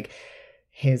chameleons. Like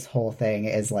his whole thing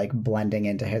is like blending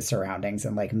into his surroundings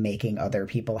and like making other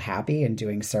people happy and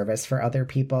doing service for other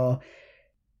people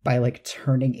by like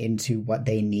turning into what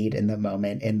they need in the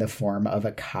moment in the form of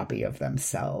a copy of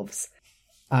themselves.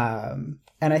 And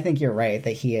I think you're right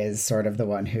that he is sort of the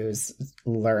one who's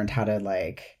learned how to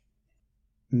like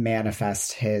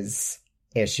manifest his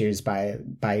issues by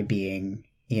being,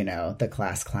 you know, the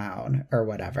class clown or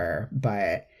whatever.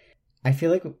 But I feel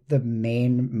like the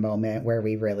main moment where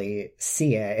we really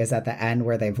see it is at the end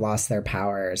where they've lost their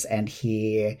powers and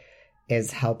he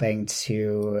is helping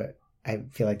to I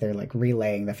feel like they're like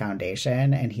relaying the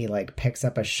foundation, and he like picks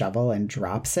up a shovel and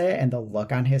drops it, and the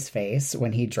look on his face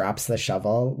when he drops the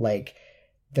shovel, like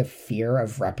the fear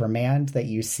of reprimand that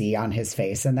you see on his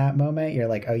face in that moment, you're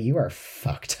like, oh, you are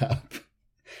fucked up.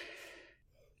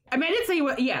 I mean, I didn't say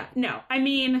what. Yeah, no. I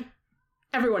mean,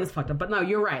 everyone is fucked up, but no,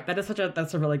 you're right.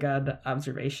 That's a really good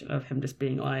observation of him just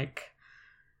being like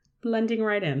blending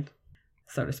right in,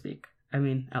 so to speak. I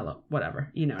mean, hello,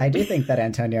 whatever, you know. I do think that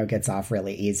Antonio gets off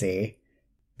really easy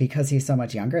because he's so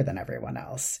much younger than everyone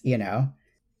else, you know?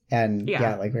 And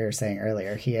yeah, like we were saying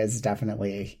earlier, he is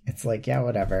definitely, it's like, yeah,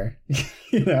 whatever.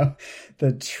 You know,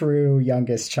 the true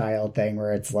youngest child thing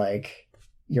where it's like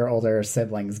your older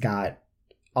siblings got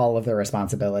all of the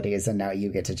responsibilities and now you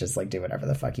get to just like do whatever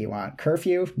the fuck you want.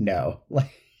 Curfew? No.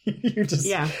 Like you just,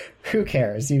 who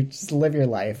cares? You just live your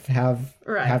life, have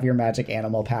your magic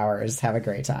animal powers, have a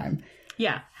great time.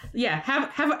 Yeah.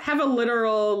 Have a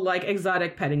literal like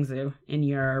exotic petting zoo in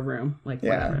your room, like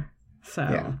whatever.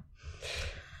 So,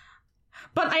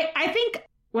 but I think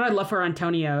what I love for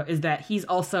Antonio is that he's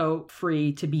also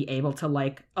free to be able to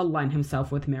like align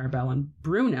himself with Maribel and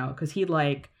Bruno, because he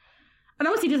like, I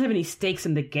don't want to say he doesn't have any stakes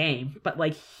in the game, but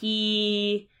like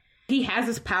he has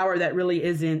this power that really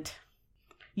isn't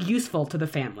useful to the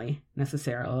family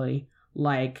necessarily,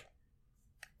 like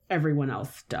everyone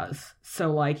else does.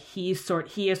 So like he is sort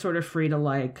of free to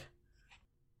like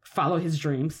follow his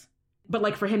dreams, but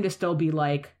like for him to still be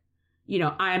like, you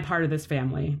know, I am part of this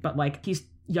family, but like he's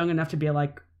young enough to be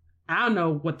like, I don't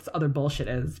know what this other bullshit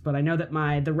is, but I know that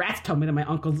the rats told me that my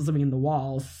uncle's living in the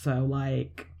walls, so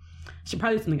like I should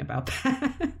probably do something about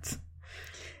that.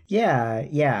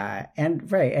 Yeah.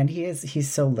 And he's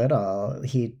so little.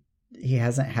 He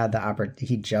hasn't had the opportunity.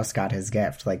 He just got his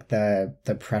gift. Like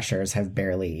the pressures have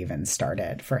barely even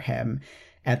started for him.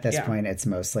 At this point, it's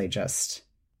mostly just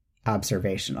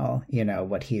observational, you know,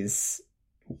 what he's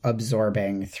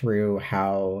absorbing through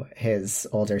how his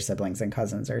older siblings and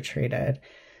cousins are treated.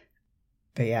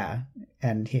 But yeah,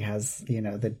 and he has, you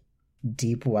know, the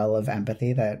deep well of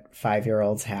empathy that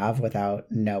 5-year-olds have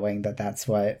without knowing that that's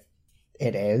what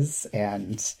it is.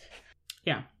 And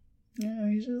yeah,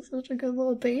 he's just such a good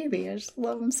little baby. I just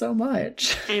love him so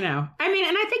much. I know. I mean,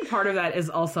 and I think part of that is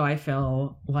also, I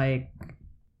feel like,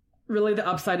 really the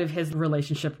upside of his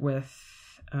relationship with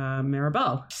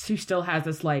Maribel, who still has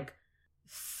this like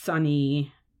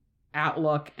sunny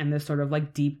outlook and this sort of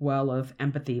like deep well of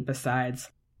empathy besides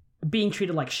being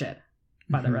treated like shit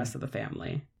by the rest of the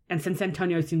family. And since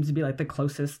Antonio seems to be like the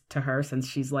closest to her, since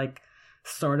she's like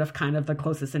sort of kind of the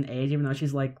closest in age, even though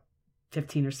she's like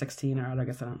 15 or 16, or I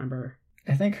guess I don't remember.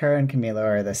 I think her and Camilo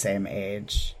are the same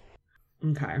age.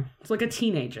 Okay. It's like a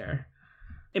teenager.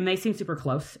 And they seem super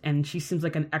close, and she seems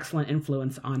like an excellent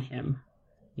influence on him,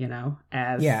 you know,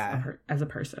 as a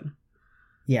person.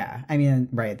 Yeah. I mean,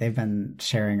 right. They've been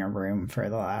sharing a room for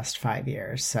the last 5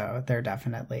 years, so they're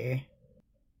definitely...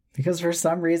 Because for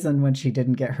some reason, when she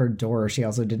didn't get her door, she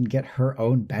also didn't get her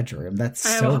own bedroom. That's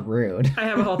so rude. I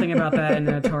have a whole thing about that in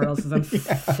editorials because I'm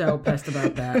so pissed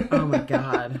about that. Oh my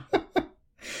God.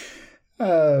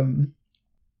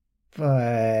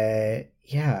 But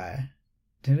yeah.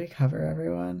 Did we cover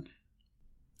everyone?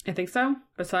 I think so.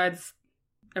 Besides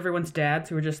everyone's dads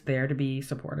who were just there to be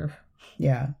supportive.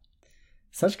 Yeah.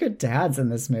 Such good dads in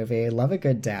this movie. Love a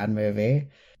good dad movie.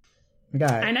 We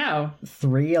got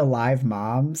 3 alive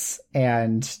moms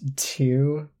and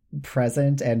 2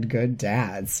 present and good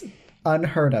dads.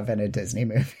 Unheard of in a Disney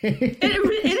movie.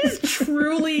 It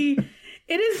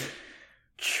is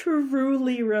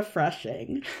truly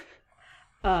refreshing.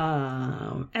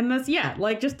 And that's,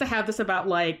 like just to have this about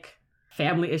like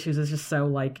family issues is just so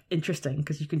like interesting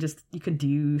because you can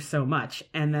do so much.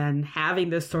 And then having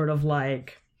this sort of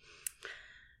like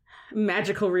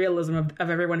magical realism of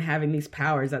everyone having these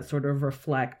powers that sort of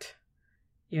reflect,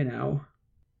 you know,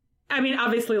 I mean,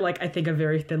 obviously, like, I think a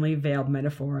very thinly veiled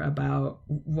metaphor about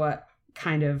what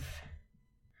kind of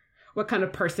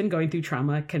person going through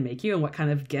trauma can make you and what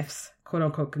kind of gifts, quote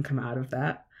unquote, can come out of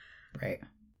that. Right.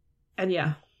 And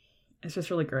yeah, it's just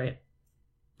really great.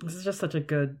 This is just such a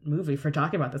good movie for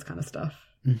talking about this kind of stuff.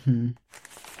 Mm-hmm.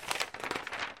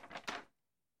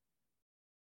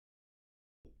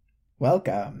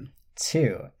 Welcome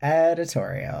to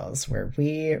Editorials, where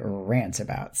we rant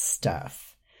about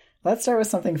stuff. Let's start with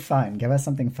something fun. Give us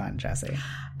something fun, Jessie.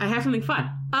 I have something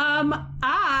fun.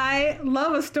 I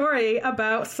love a story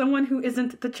about someone who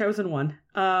isn't the chosen one,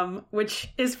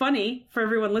 which is funny for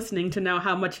everyone listening to know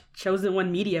how much chosen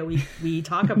one media we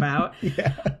talk about.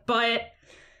 Yeah. But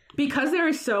because there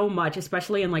is so much,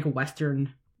 especially in like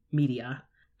Western media,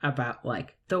 about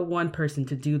like the one person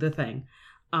to do the thing,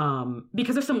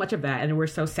 because there's so much of that and we're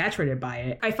so saturated by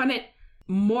it. I find it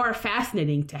more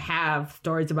fascinating to have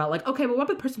stories about like, okay, but what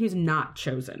about the person who's not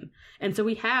chosen? And so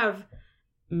we have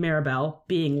Mirabelle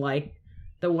being like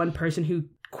the one person who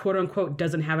quote unquote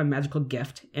doesn't have a magical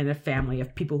gift in a family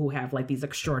of people who have like these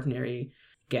extraordinary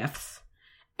gifts.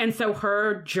 And so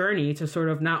her journey to sort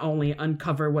of not only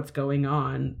uncover what's going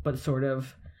on, but sort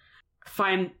of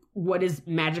find what is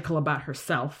magical about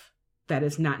herself that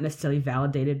is not necessarily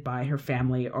validated by her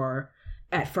family or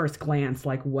at first glance,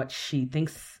 like what she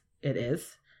thinks it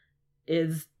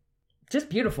is just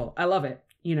beautiful. I love it.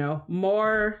 You know,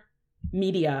 more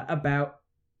media about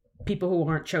people who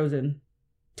aren't chosen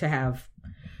to have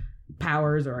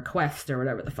powers or a quest or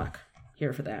whatever the fuck.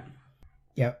 Here for that.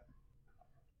 Yep.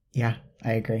 Yeah,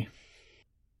 I agree.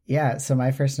 Yeah, so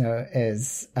my first note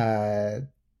is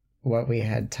what we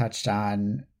had touched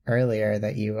on earlier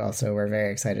that you also were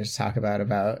very excited to talk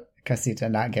about Casita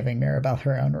not giving Mirabelle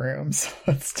her own room. So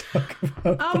let's talk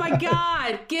about Oh my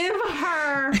God, give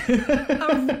her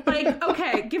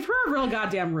give her a real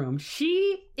goddamn room.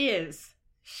 She is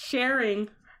sharing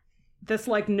this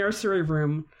like nursery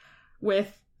room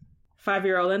with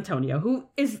 5-year-old Antonio, who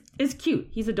is cute.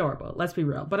 He's adorable. Let's be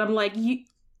real. But I'm like,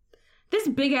 this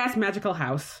big ass magical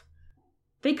house.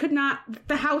 We could not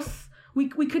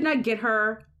get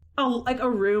her a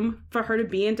room for her to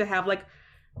be in, to have like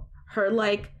her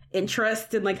like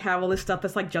interest and like have all this stuff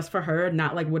that's like just for her,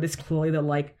 not like what is clearly the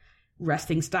like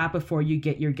resting stop before you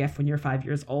get your gift when you're 5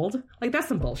 years old. Like that's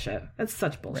some bullshit. That's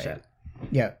such bullshit. Right.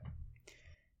 Yeah.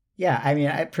 Yeah. I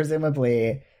mean,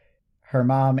 presumably her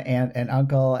mom, aunt, and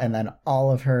uncle, and then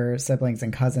all of her siblings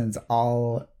and cousins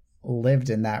all lived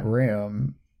in that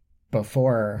room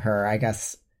before her. I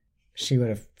guess she would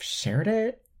have shared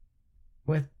it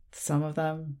with some of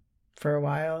them for a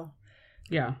while.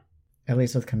 Yeah. At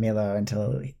least with Camilo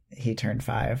until he turned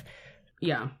 5.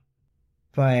 Yeah.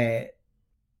 But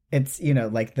it's, you know,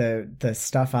 like the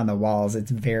stuff on the walls,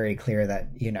 it's very clear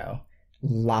that, you know,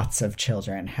 lots of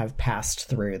children have passed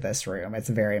through this room. It's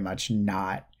very much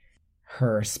not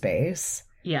her space.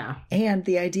 Yeah. And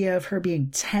the idea of her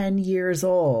being 10 years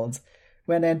old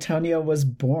when Antonio was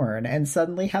born and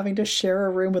suddenly having to share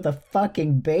a room with a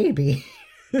fucking baby.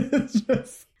 It's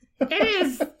just...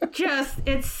 it's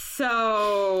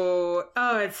so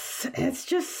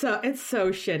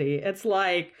shitty. It's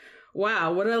like,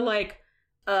 wow, what a like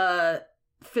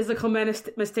physical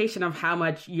manifestation of how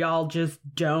much y'all just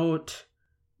don't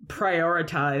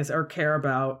prioritize or care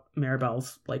about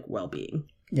Mirabelle's like well-being.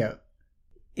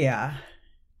 Yeah.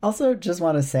 Also, just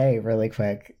want to say really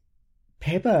quick,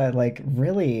 Pepa like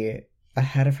really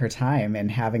ahead of her time in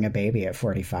having a baby at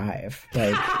 45.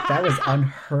 Like that was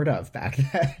unheard of back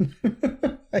then.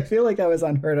 I feel like that was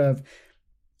unheard of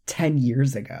 10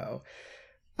 years ago.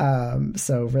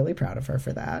 So really proud of her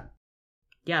for that.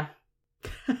 Yeah.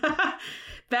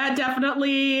 That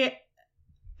definitely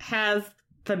has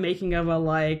the making of a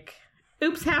like,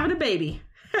 oops, having a baby.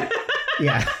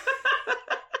 Yeah.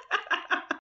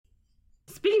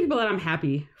 Speaking of people that I'm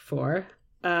happy for,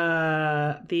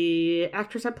 the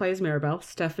actress that plays Mirabelle,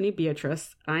 Stephanie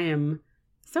Beatrice, I am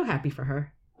so happy for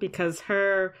her because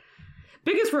her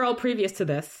biggest role previous to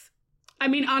this, I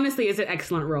mean, honestly, is an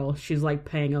excellent role. She's like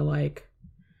playing a like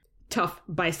tough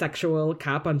bisexual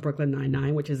cop on Brooklyn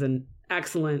Nine-Nine, which is an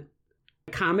excellent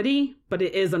comedy, but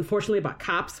it is unfortunately about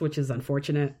cops, which is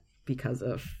unfortunate because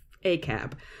of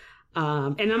ACAB.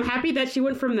 And I'm happy that she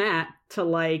went from that to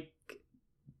like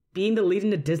being the lead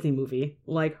in a Disney movie.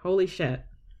 Like, holy shit.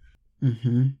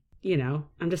 Mm-hmm. You know,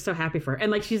 I'm just so happy for her.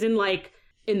 And like, she's in like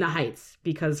In the Heights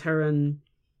because her and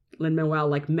Lin-Manuel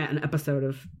like met an episode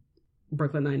of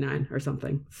Brooklyn Nine-Nine or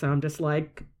something. So I'm just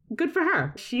like, good for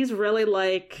her. She's really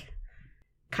like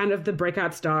kind of the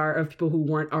breakout star of people who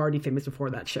weren't already famous before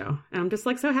that show. And I'm just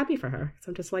like so happy for her. So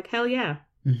I'm just like, hell yeah.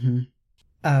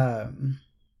 Mm-hmm.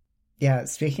 Yeah,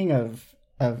 speaking of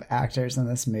actors in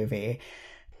this movie,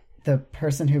 the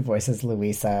person who voices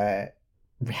Luisa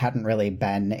hadn't really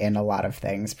been in a lot of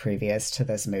things previous to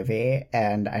this movie.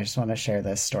 And I just want to share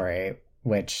this story,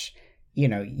 which, you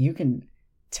know, you can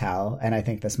tell, and I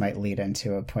think this might lead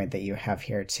into a point that you have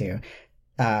here too.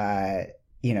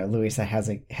 You know, Luisa has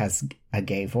a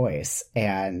gay voice.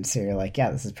 And so you're like,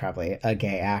 yeah, this is probably a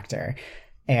gay actor.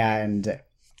 And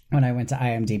when I went to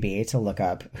IMDb to look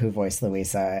up who voiced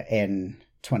Luisa in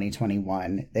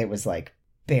 2021, it was like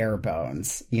bare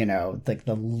bones, you know, like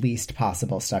the least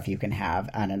possible stuff you can have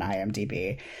on an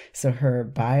IMDb. So her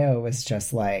bio was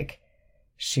just like,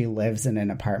 she lives in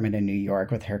an apartment in New York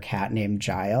with her cat named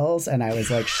Giles. And I was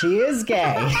like, she is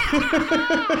gay.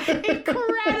 Incredible!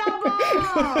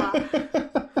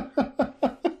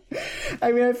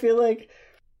 I mean, I feel like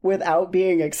without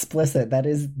being explicit, that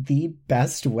is the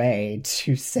best way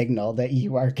to signal that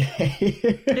you are gay.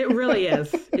 It really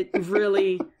is. It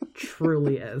really,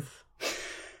 truly is.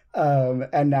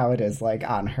 And now it is like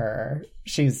on her,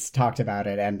 she's talked about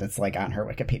it and it's like on her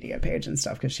Wikipedia page and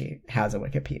stuff because she has a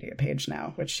Wikipedia page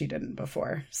now, which she didn't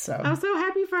before. So I'm so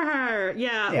happy for her.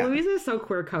 Yeah. Louisa is so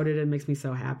queer coded. It makes me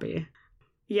so happy.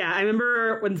 Yeah. I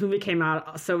remember when this movie came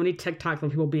out, so many TikToks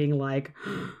of people being like,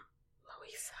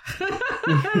 Louisa.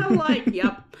 And I'm like,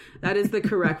 yep, that is the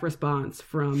correct response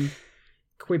from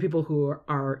queer people who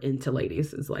are into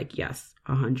ladies is like, yes,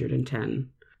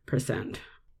 110%.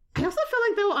 I also feel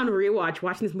like, though, on rewatch,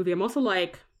 watching this movie, I'm also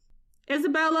like,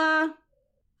 Isabella,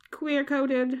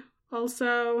 queer-coded,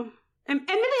 also. And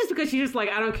maybe it's because she's just like,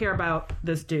 I don't care about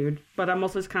this dude. But I'm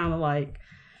also just kind of like,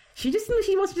 she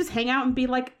wants to just hang out and be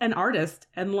like an artist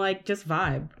and like just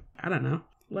vibe. I don't know.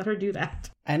 Let her do that.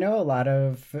 I know a lot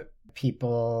of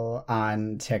people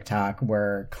on TikTok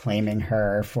were claiming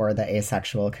her for the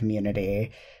asexual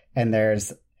community. And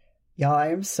y'all,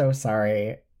 I am so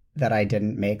sorry that I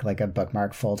didn't make like a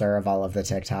bookmark folder of all of the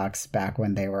TikToks back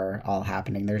when they were all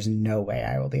happening. There's no way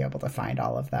I will be able to find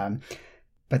all of them.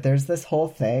 But there's this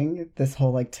whole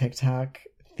like TikTok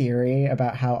theory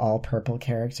about how all purple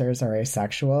characters are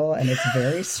asexual, and it's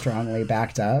very strongly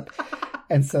backed up.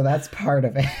 And so that's part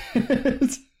of it.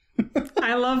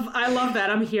 I love that.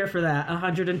 I'm here for that.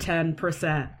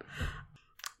 110%.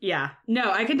 Yeah.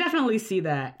 No, I can definitely see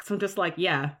that. Cause I'm just like,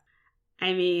 yeah.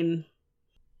 I mean,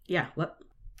 yeah.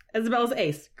 Isabella's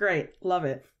ace. Great. Love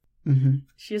it. Mm-hmm.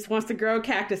 She just wants to grow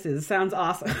cactuses. Sounds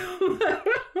awesome.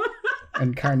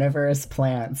 And carnivorous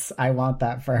plants. I want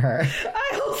that for her.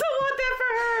 I also want that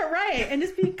for her. Right. And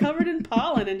just be covered in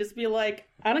pollen and just be like,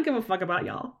 I don't give a fuck about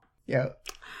y'all. Yep.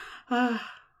 I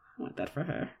want that for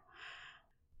her.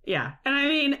 Yeah. And I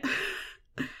mean,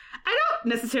 I don't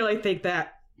necessarily think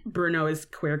that Bruno is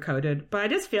queer-coded, but I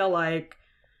just feel like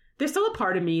there's still a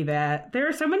part of me that there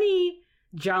are so many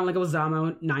John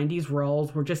Leguizamo 90s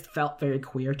roles were just felt very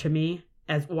queer to me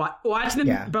as watching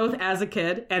them both as a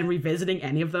kid and revisiting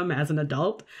any of them as an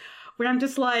adult, where I'm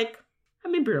just like, I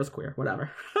mean, Bruno's queer, whatever.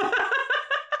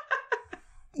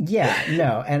 Yeah,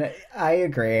 no, and I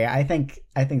agree. I think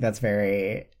that's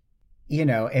very,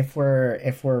 if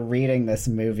we're reading this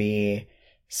movie,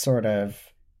 sort of,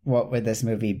 what would this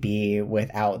movie be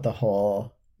without the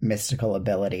whole mystical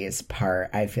abilities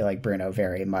part? I feel like Bruno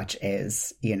very much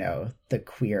is, the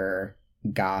queer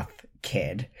goth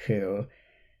kid who,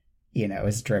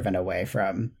 is driven away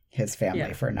from his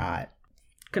family for not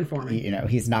conforming.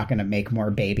 He's not going to make more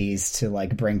babies to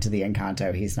like bring to the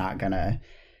Encanto.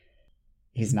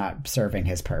 He's not serving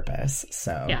his purpose.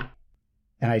 So yeah.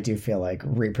 And I do feel like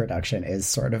reproduction is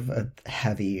sort of a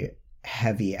heavy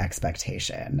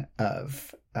expectation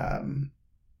of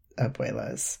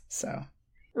abuelas. So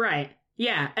right.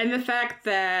 Yeah. And the fact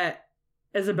that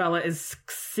Isabella is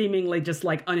seemingly just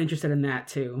like uninterested in that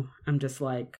too. I'm just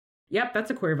like, yep, that's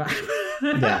a queer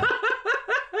vibe. Yeah.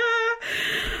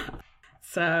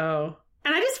 So,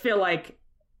 and I just feel like,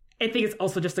 I think it's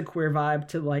also just a queer vibe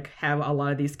to like have a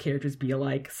lot of these characters be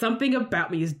like, something about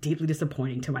me is deeply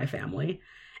disappointing to my family,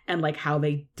 and like how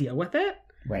they deal with it.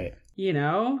 Right.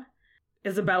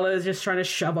 Isabella is just trying to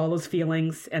shove all those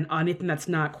feelings and anything that's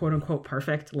not quote unquote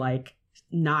perfect, like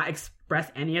not express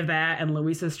any of that. And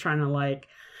Luisa's trying to like,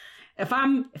 if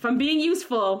I'm being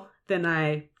useful, then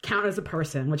I count as a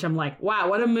person, which I'm like, wow,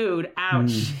 what a mood.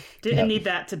 Ouch. Didn't need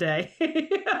that today.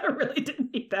 I really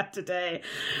didn't need that today.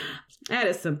 That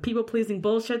is some people-pleasing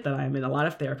bullshit that I'm in a lot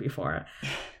of therapy for.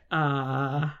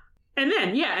 And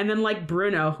then like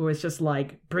Bruno, who is just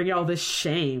like bringing all this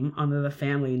shame onto the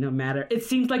family it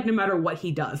seems like no matter what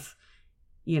he does,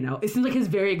 it seems like his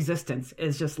very existence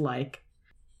is just like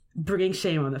bringing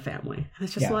shame on the family. And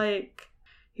it's just like,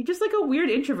 he's just like a weird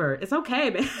introvert. It's okay,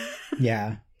 man.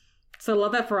 Yeah. So I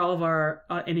love that for all of our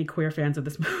any queer fans of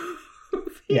this movie.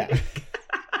 Yeah.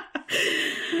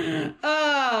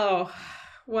 Oh,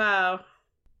 wow.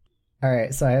 All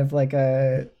right, so I have like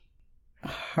a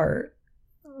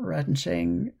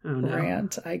heart-wrenching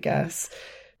rant, I guess.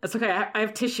 That's okay. I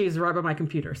have tissues right by my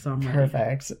computer, so I'm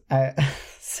perfect.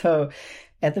 So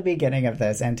at the beginning of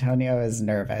this, Antonio is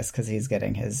nervous because he's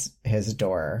getting his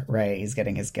door, right? He's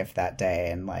getting his gift that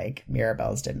day, and like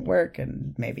Mirabelle's didn't work,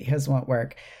 and maybe his won't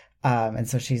work. And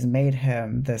so she's made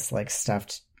him this like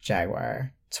stuffed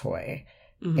jaguar toy.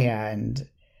 Mm-hmm. And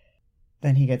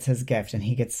then he gets his gift and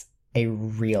he gets a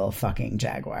real fucking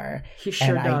jaguar. He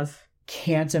sure does. I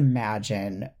can't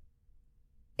imagine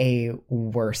a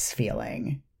worse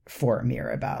feeling for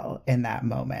Mirabelle in that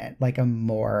moment. Like a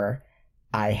more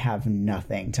I have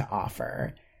nothing to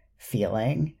offer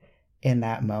feeling. in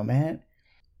that moment.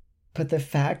 But the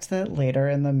fact that later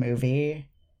in the movie,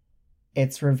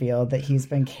 it's revealed that he's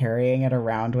been carrying it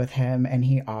around with him and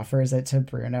he offers it to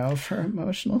Bruno for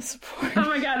emotional support. Oh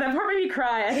my God, that part made me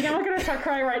cry. I think I'm going to start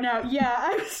crying right now. Yeah,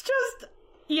 I was just,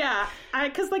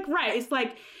 because like, right, it's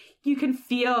like you can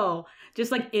feel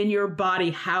just like in your body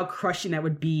how crushing that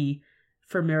would be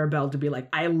for Mirabelle to be like,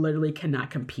 I literally cannot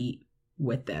compete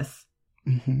with this.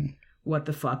 Mm-hmm. What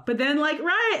the fuck? But then, like,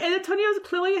 right, and Antonio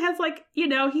clearly has, like, you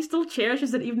know, he still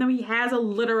cherishes it, even though he has a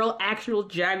literal, actual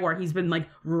jaguar he's been, like,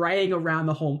 riding around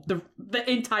the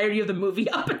entirety of the movie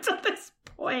up until this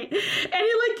point. And he,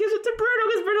 like, gives it to Bruno,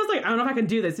 because Bruno's like, I don't know if I can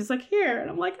do this. He's like, here. And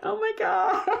I'm like, oh my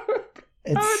God.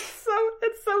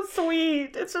 It's so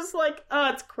sweet. It's just like,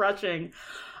 oh, it's crushing.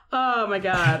 Oh my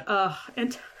God.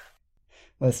 And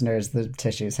listeners, the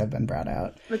tissues have been brought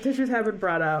out. The tissues have been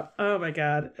brought out. Oh my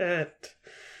God.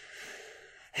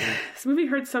 This movie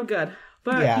hurts so good.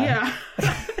 But yeah.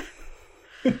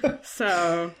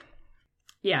 So,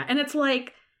 yeah. And it's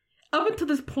like, up until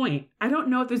this point, I don't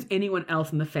know if there's anyone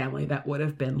else in the family that would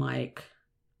have been like,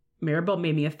 Mirabelle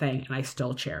made me a thing and I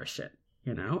still cherish it,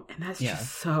 you know? And that's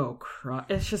just so,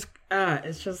 it's just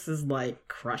is like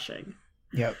crushing.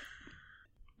 Yep.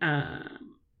 I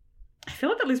feel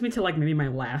like that leads me to like maybe my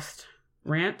last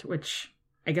rant, which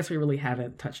I guess we really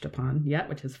haven't touched upon yet,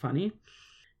 which is funny,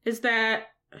 is that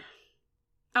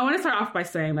I want to start off by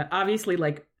saying that obviously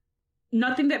like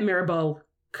nothing that Mirabelle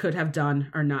could have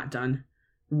done or not done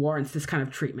warrants this kind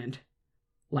of treatment,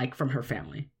 like from her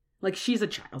family. Like she's a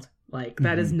child. Like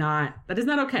that is not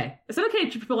okay. It's not okay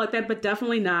to treat people like that, but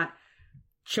definitely not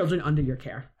children under your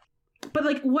care. But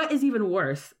like what is even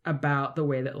worse about the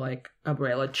way that like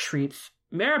Abuela treats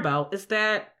Mirabelle is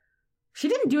that she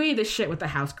didn't do any of this shit with the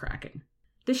house cracking.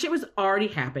 This shit was already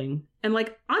happening. And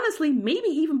like honestly, maybe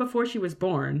even before she was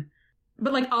born.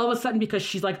 But like all of a sudden because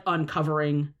she's like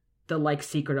uncovering the like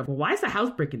secret of, well, why is the house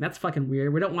breaking? That's fucking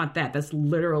weird. We don't want that. That's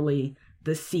literally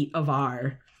the seat of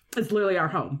it's literally our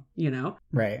home, you know?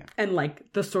 Right. And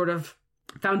like the sort of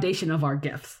foundation of our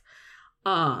gifts.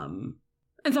 And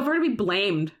so for her to be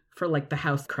blamed for like the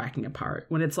house cracking apart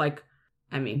when it's like,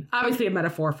 I mean, obviously a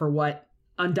metaphor for what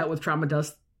undealt with trauma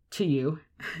does to you,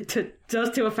 does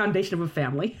to a foundation of a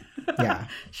family. Yeah.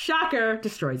 Shocker,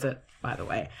 destroys it, by the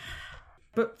way.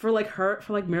 But for like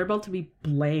Mirabelle to be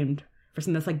blamed for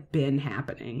something that's like been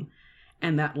happening,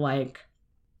 and that like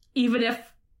even if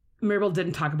Mirabelle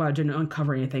didn't talk about it, didn't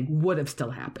uncover anything, would have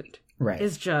still happened. Right.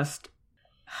 Is just,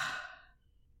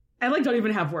 I like don't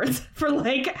even have words for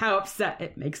like how upset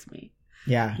it makes me.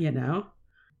 Yeah. You know?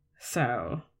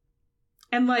 So,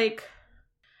 and like,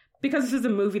 because this is a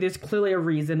movie, there's clearly a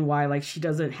reason why like she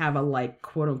doesn't have a like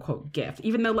quote unquote gift.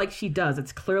 Even though like she does,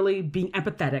 it's clearly being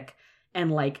empathetic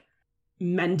and like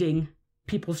mending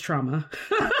people's trauma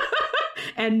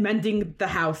and mending the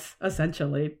house,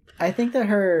 essentially. I think that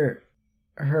her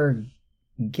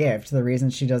gift, the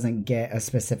reason she doesn't get a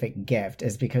specific gift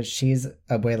is because she's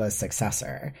Abuela's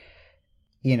successor.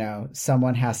 You know,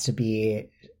 someone has to be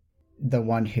the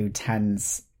one who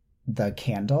tends the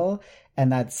candle.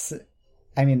 And that's,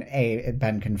 I mean, A, it's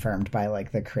been confirmed by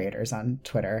like the creators on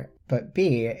Twitter, but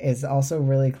B, is also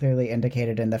really clearly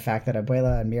indicated in the fact that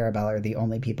Abuela and Mirabelle are the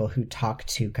only people who talk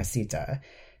to Casita.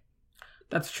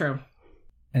 That's true.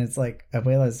 And it's like,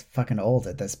 Abuela's fucking old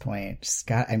at this point. She's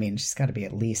got to be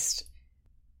at least,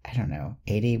 I don't know,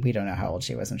 80? We don't know how old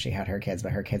she was when she had her kids,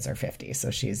 but her kids are 50.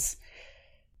 So she's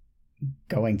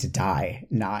going to die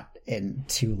not in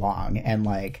too long. And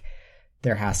like,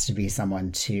 there has to be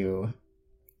someone to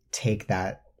take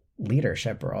that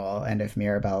leadership role. And if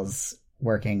Mirabelle's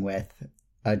working with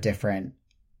a different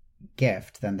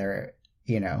gift, then they're,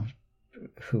 you know,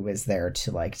 who is there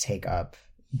to like take up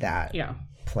that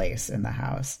place in the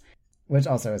house, which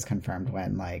also is confirmed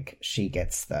when like she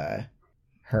gets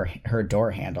her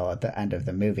door handle at the end of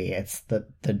the movie. It's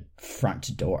the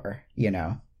front door, you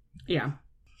know? Yeah.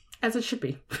 As it should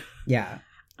be. Yeah.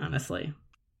 Honestly.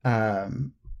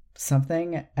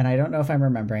 Something, and I don't know if I'm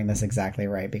remembering this exactly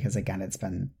right, because again, it's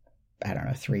been, I don't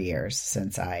know, 3 years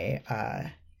since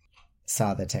I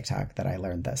saw the TikTok that I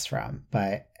learned this from,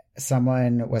 but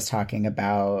someone was talking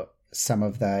about some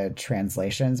of the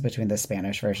translations between the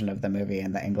Spanish version of the movie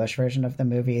and the English version of the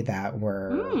movie that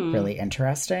were really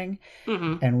interesting.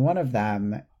 Mm-hmm. And one of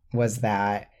them was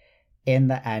that in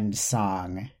the end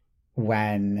song,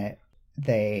 when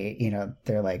they, you know,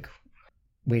 they're like,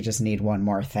 we just need one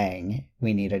more thing.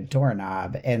 We need a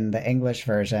doorknob. In the English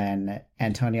version,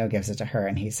 Antonio gives it to her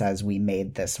and he says, we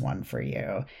made this one for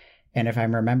you. And if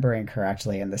I'm remembering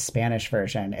correctly, in the Spanish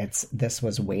version, it's, this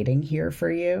was waiting here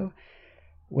for you,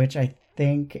 which I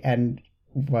think, and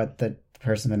what the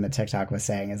person in the TikTok was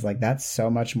saying is like, that's so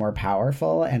much more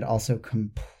powerful and also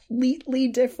completely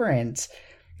different.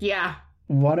 Yeah.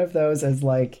 One of those is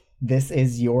like, this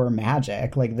is your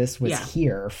magic. Like, this was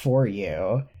here for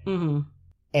you. Mm-hmm.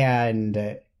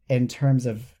 And in terms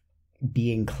of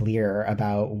being clear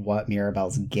about what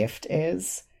Mirabelle's gift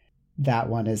is, that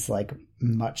one is like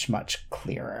much, much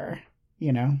clearer,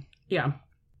 you know? Yeah.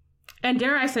 And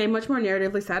dare I say, much more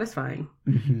narratively satisfying.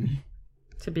 Mm-hmm.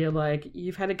 To be like,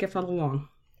 you've had a gift all along.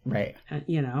 Right.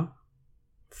 You know?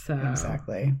 So.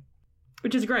 Exactly.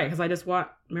 Which is great, because I just want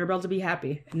Mirabelle to be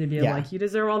happy and to be like, you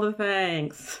deserve all the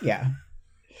thanks. Yeah.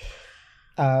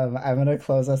 I'm going to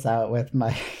close us out with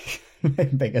my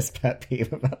biggest pet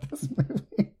peeve about this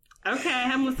movie. Okay,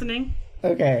 I'm listening.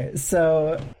 Okay,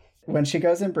 so when she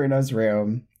goes in Bruno's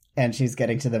room and she's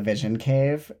getting to the vision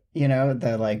cave, you know,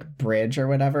 the like bridge or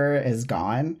whatever is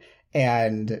gone.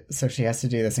 And so she has to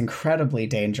do this incredibly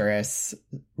dangerous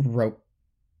rope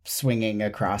swinging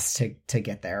across to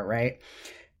get there, right?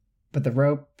 But the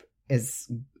rope is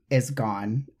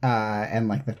gone, and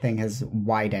like the thing has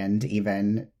widened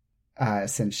even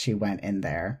since she went in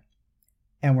there.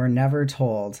 And we're never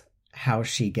told how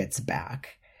she gets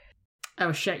back.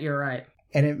 Oh, shit, you're right.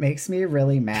 And it makes me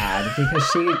really mad because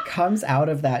she comes out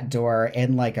of that door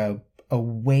in like a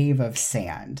wave of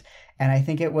sand. And I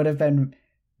think it would have been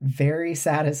very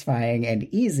satisfying and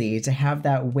easy to have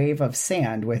that wave of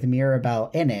sand with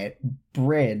Mirabelle in it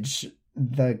bridge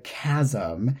the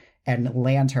chasm and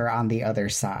land her on the other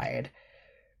side.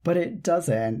 But it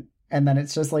doesn't. And then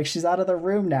it's just like, she's out of the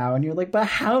room now. And you're like, but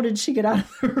how did she get out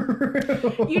of the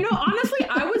room? You know, honestly,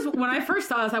 when I first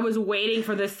saw this, I was waiting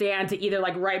for the sand to either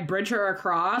like bridge her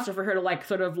across or for her to like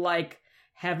sort of like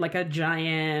have like a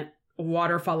giant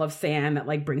waterfall of sand that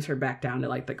like brings her back down to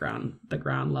like the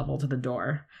ground level to the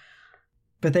door.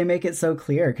 But they make it so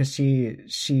clear because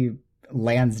she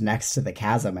lands next to the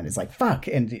chasm and is like, fuck.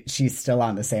 And she's still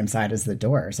on the same side as the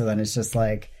door. So then it's just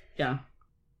like, yeah,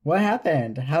 what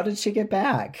happened? How did she get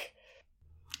back?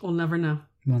 We'll never know.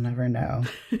 We'll never know.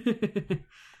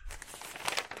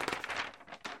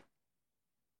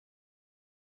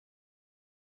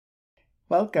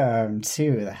 Welcome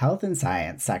to the health and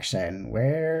science section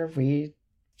where we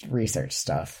research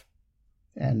stuff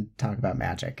and talk about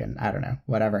magic and I don't know,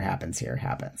 whatever happens here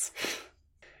happens.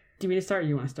 Do you want me to start or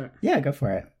you want to start? Yeah, go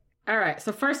for it. All right.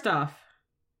 So first off,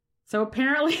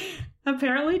 apparently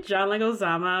John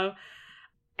Leguizamo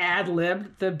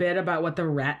ad-libbed the bit about what the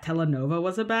rat telenova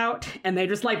was about, and they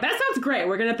just like, that sounds great,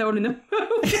 we're gonna throw it in the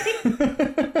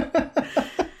movie.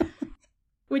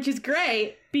 Which is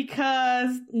great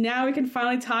because now we can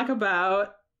finally talk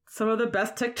about some of the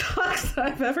best TikToks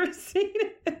I've ever seen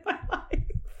in my life.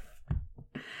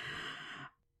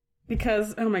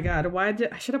 Because, oh my god,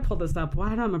 I should have pulled this up. Why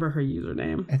don't I remember her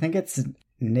username? I think it's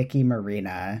Nikki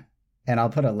Marina, and I'll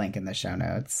put a link in the show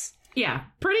notes. Yeah,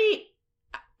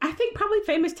 I think probably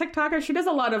famous TikToker. She does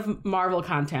a lot of Marvel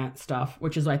content stuff,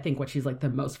 which is I think what she's like the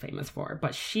most famous for.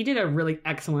 But she did a really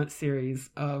excellent series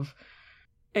of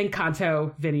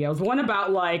Encanto videos. One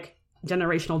about like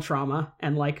generational trauma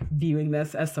and like viewing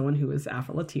this as someone who is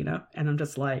Afro-Latina. And I'm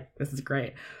just like, this is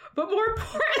great. But more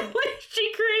importantly,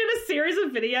 she created a series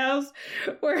of videos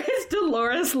where it's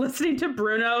Dolores listening to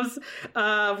Bruno's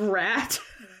rat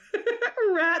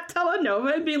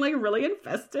telenova and being like really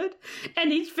infested,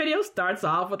 and each video starts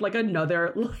off with like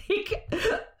another like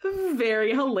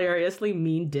very hilariously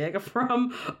mean dig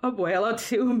from Abuela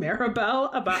to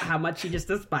Mirabelle about how much she just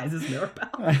despises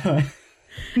Mirabelle.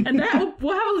 And that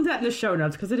we'll have a link to that in the show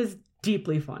notes because it is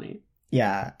deeply funny.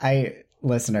 Yeah,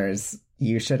 listeners,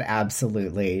 you should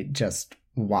absolutely just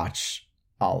watch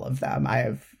all of them. I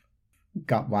have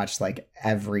watched like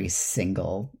every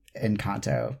single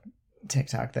Encanto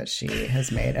TikTok that she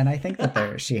has made, and I think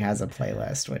that she has a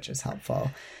playlist, which is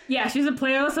helpful. Yeah, she's a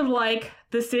playlist of like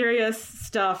the serious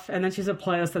stuff, and then she's a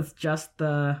playlist that's just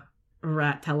the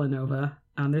rat telenova.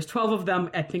 There's 12 of them.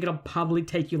 I think it'll probably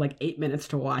take you like 8 minutes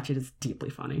to watch. It is deeply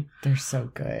funny. They're so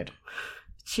good.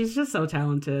 She's just so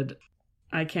talented.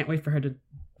 I can't wait for her to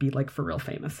be like for real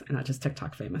famous and not just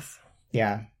TikTok famous.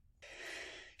 Yeah.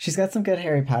 She's got some good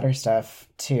Harry Potter stuff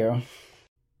too.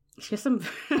 She has some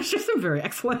very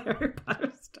excellent Harry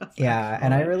Potter stuff. Yeah,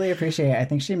 and I really appreciate it. I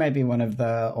think she might be one of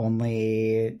the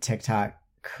only TikTok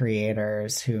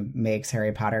creators who makes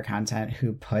Harry Potter content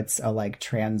who puts a like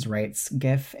trans rights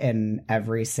gif in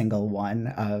every single one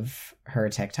of her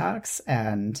TikToks.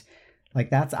 And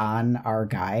like that's on our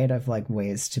guide of like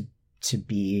ways to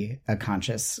be a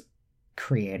conscious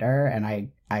creator.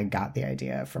 And I got the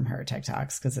idea from her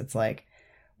TikToks because it's like,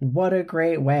 what a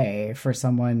great way for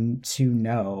someone to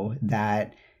know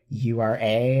that you are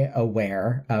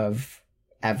aware of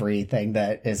everything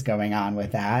that is going on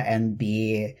with that, and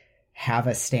B, have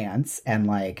a stance and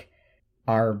like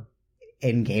are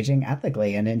engaging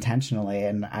ethically and intentionally.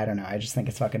 And I don't know, I just think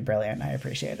it's fucking brilliant. I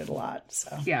appreciate it a lot.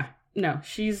 So yeah, no,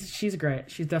 she's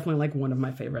great. She's definitely like one of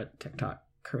my favorite TikTok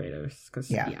creators because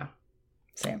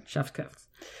same. Chef's kiss.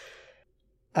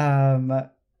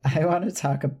 I want to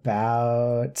talk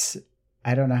about,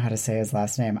 I don't know how to say his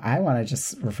last name. I want to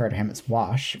just refer to him as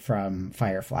Wash from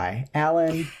Firefly.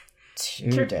 Alan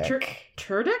Tudyk.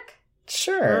 Tudyk?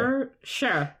 Sure.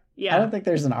 Sure. Yeah. I don't think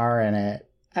there's an R in it.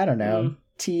 I don't know.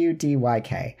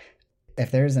 Tudyk.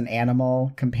 If there's an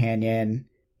animal companion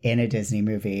in a Disney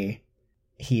movie,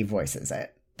 he voices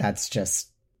it. That's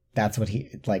what he,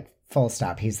 like, full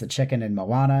stop. He's the chicken in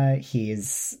Moana.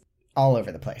 He's all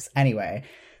over the place. Anyway,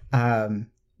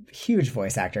 huge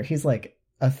voice actor. He's like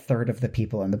a third of the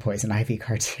people in the Poison Ivy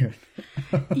cartoon.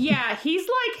 Yeah, he's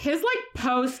like, his like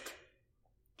post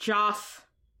Joss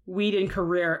Whedon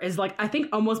career is like, I think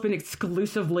almost been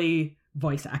exclusively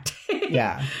voice acting.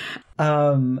 Yeah.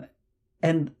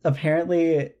 And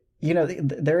apparently, you know,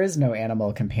 there is no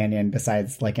animal companion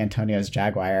besides like Antonio's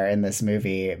jaguar in this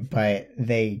movie, but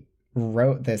they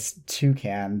wrote this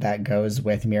toucan that goes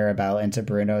with Mirabelle into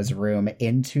Bruno's room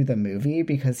into the movie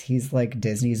because he's like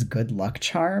Disney's good luck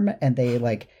charm, and they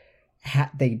like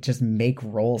they just make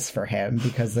roles for him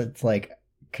because it's like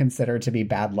considered to be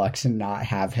bad luck to not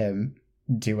have him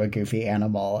do a goofy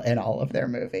animal in all of their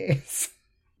movies.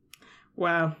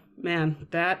 Wow, man,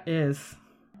 that is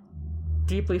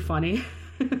deeply funny.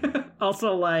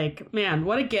 Also, like, man,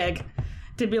 what a gig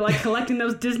to be like collecting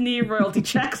those Disney royalty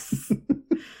checks.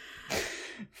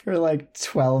 For like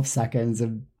 12 seconds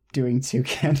of doing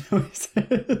toucan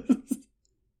noises.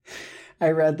 I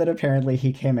read that apparently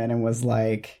he came in and was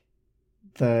like,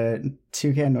 the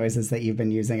toucan noises that you've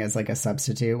been using as like a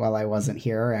substitute while I wasn't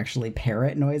here are actually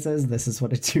parrot noises. This is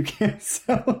what a toucan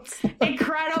sounds like.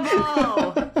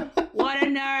 Incredible! What a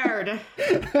nerd!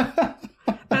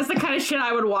 That's the kind of shit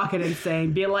I would walk in and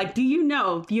saying. Be like, do you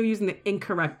know you're using the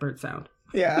incorrect bird sound?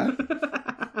 Yeah.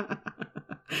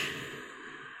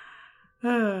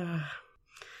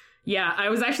 Yeah, I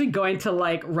was actually going to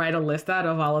like write a list out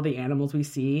of all of the animals we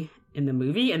see in the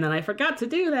movie, and then I forgot to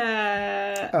do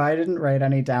that. Oh, I didn't write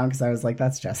any down because I was like,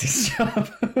 that's Jesse's job.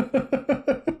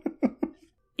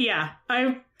 Yeah,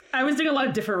 I was doing a lot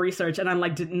of different research, and I'm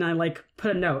like, didn't I like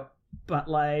put a note? But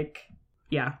like,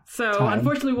 yeah. So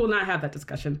unfortunately, we'll not have that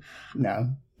discussion. No,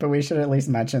 but we should at least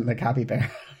mention the capybara.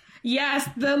 Yes,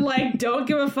 the like don't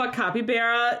give a fuck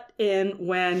capybara in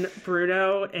when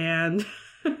Bruno and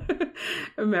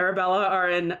Marabella are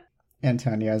in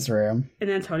Antonio's room.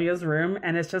 In Antonio's room,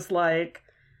 and it's just like,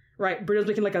 right, Bruno's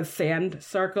making like a sand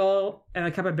circle, and the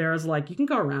capybara's like, you can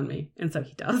go around me. And so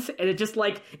he does. And it just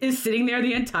like is sitting there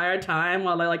the entire time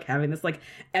while they're like having this like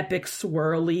epic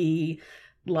swirly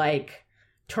like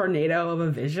tornado of a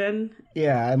vision.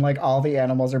 Yeah, and like all the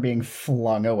animals are being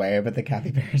flung away, but the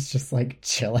capybara's just like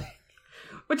chilling.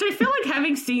 Which I feel like,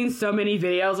 having seen so many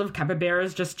videos of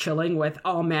capybaras just chilling with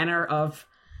all manner of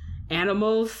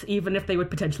animals, even if they would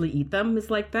potentially eat them, is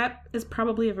like, that is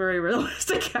probably a very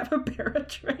realistic capybara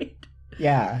trait.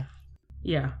 Yeah.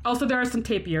 Yeah. Also, there are some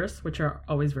tapirs, which are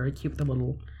always very cute with a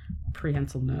little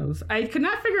prehensile nose. I could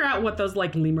not figure out what those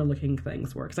like lemur-looking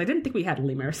things were, because I didn't think we had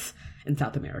lemurs in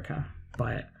South America.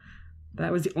 But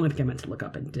that was the only thing I meant to look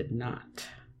up and did not,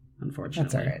 unfortunately.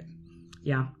 That's all right.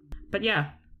 Yeah. But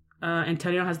yeah,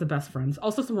 Antonio has the best friends.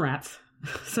 Also some rats.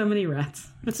 So many rats.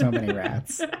 So many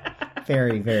rats.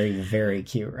 Very, very, very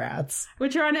cute rats.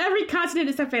 Which are on every continent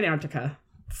except Antarctica.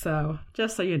 So,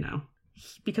 just so you know.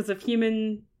 Because of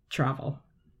human travel,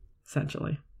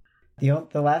 essentially.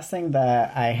 The last thing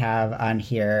that I have on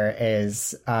here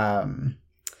is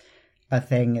a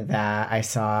thing that I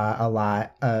saw a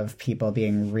lot of people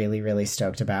being really, really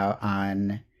stoked about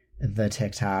on the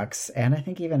TikToks, and I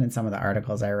think even in some of the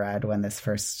articles I read when this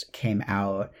first came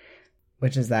out,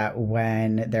 which is that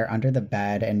when they're under the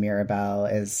bed and Mirabelle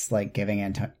is like giving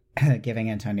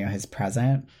Antonio his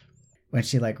present, when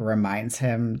she like reminds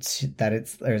him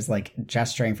that there's like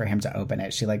gesturing for him to open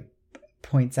it, she like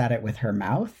points at it with her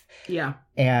mouth. Yeah.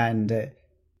 And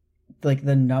like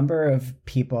the number of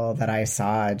people that I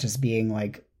saw just being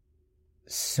like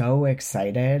so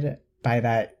excited by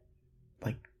that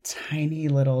like tiny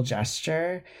little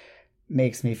gesture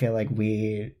makes me feel like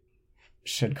we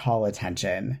should call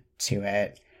attention to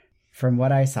it. From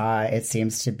what I saw, it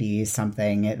seems to be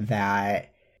something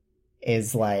that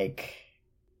is like,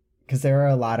 because there are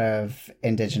a lot of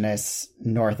indigenous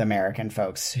North American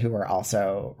folks who are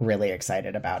also really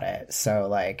excited about it. So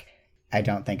like, I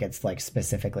don't think it's like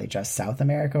specifically just South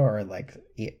America or like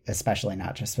especially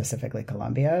not just specifically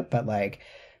Colombia, but like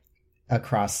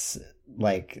across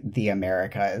like the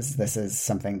Americas. This is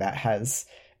something that has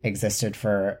existed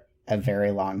for a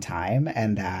very long time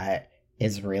and that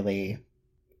is really,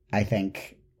 I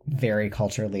think, very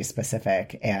culturally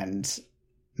specific and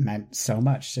meant so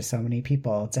much to so many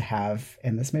people to have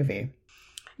in this movie.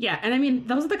 Yeah, and I mean,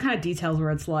 those are the kind of details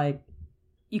where it's like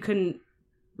you can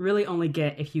really only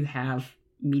get if you have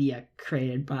media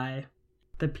created by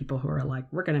the people who are like,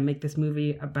 we're going to make this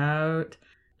movie about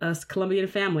a Colombian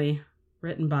family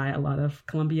written by a lot of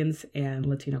Colombians and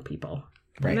Latino people.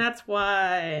 Right. And that's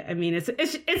why, I mean,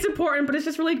 it's important, but it's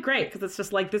just really great because it's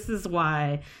just like, this is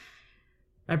why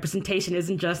representation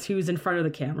isn't just who's in front of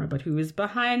the camera, but who is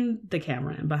behind the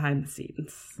camera and behind the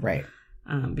scenes. Right.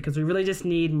 Because we really just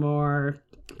need more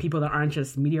people that aren't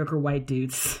just mediocre white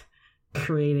dudes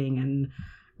creating and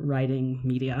writing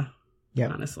media,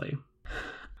 honestly.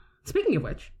 Speaking of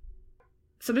which,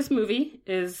 so this movie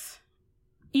is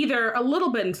either a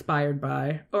little bit inspired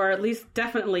by, or at least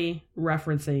definitely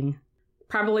referencing,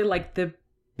 probably like the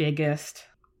biggest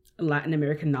Latin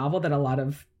American novel that a lot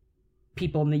of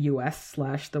people in the US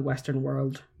 / the Western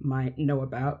world might know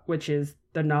about, which is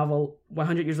the novel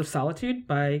 100 Years of Solitude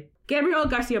by Gabriel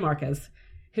Garcia Marquez,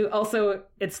 who also,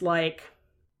 it's like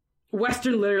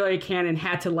Western literary canon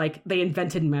had to like, they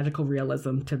invented magical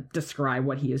realism to describe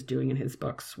what he is doing in his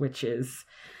books, which is,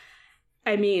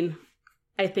 I mean,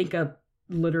 I think a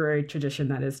literary tradition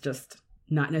that is just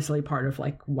not necessarily part of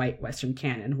like white Western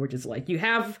canon, which is like you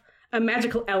have a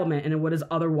magical element in what is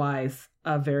otherwise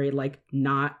a very like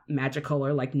not magical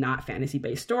or like not fantasy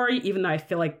based story, even though I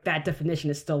feel like that definition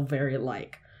is still very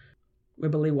like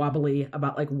wibbly wobbly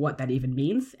about like what that even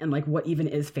means and like what even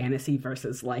is fantasy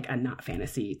versus like a not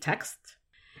fantasy text.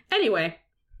 Anyway,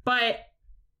 but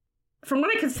from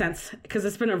what I can sense, because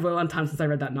it's been a real long time since I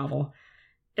read that novel,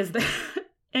 is that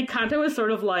Encanto is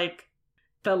sort of like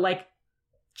the like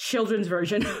children's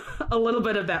version a little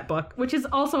bit of that book, which is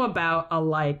also about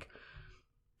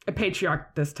a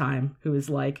patriarch this time who is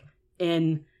like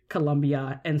in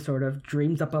Colombia and sort of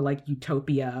dreams up a like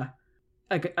utopia,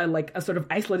 like a sort of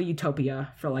isolated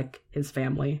utopia for like his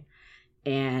family,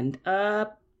 and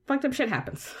fucked up shit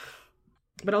happens,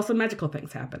 but also magical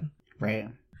things happen. Right.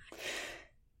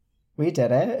 We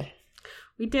did it.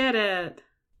 We did it.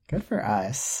 Good for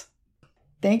us.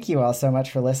 Thank you all so much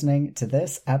for listening to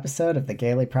this episode of The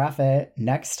Gaily Prophet.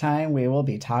 Next time, we will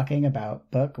be talking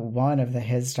about Book 1 of the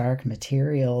His Dark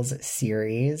Materials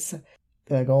series,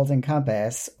 The Golden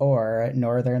Compass, or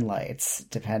Northern Lights,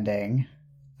 depending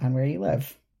on where you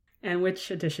live. And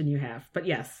which edition you have, but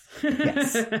yes.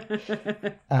 Yes.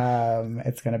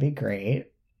 It's going to be great.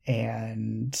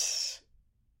 And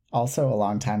also a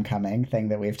long time coming, thing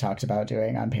that we've talked about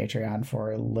doing on Patreon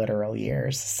for literal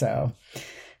years. So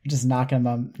just knocking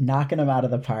them out of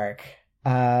the park.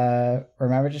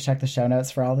 Remember to check the show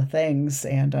notes for all the things,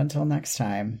 and until next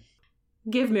time.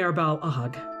 Give Mirabelle a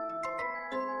hug.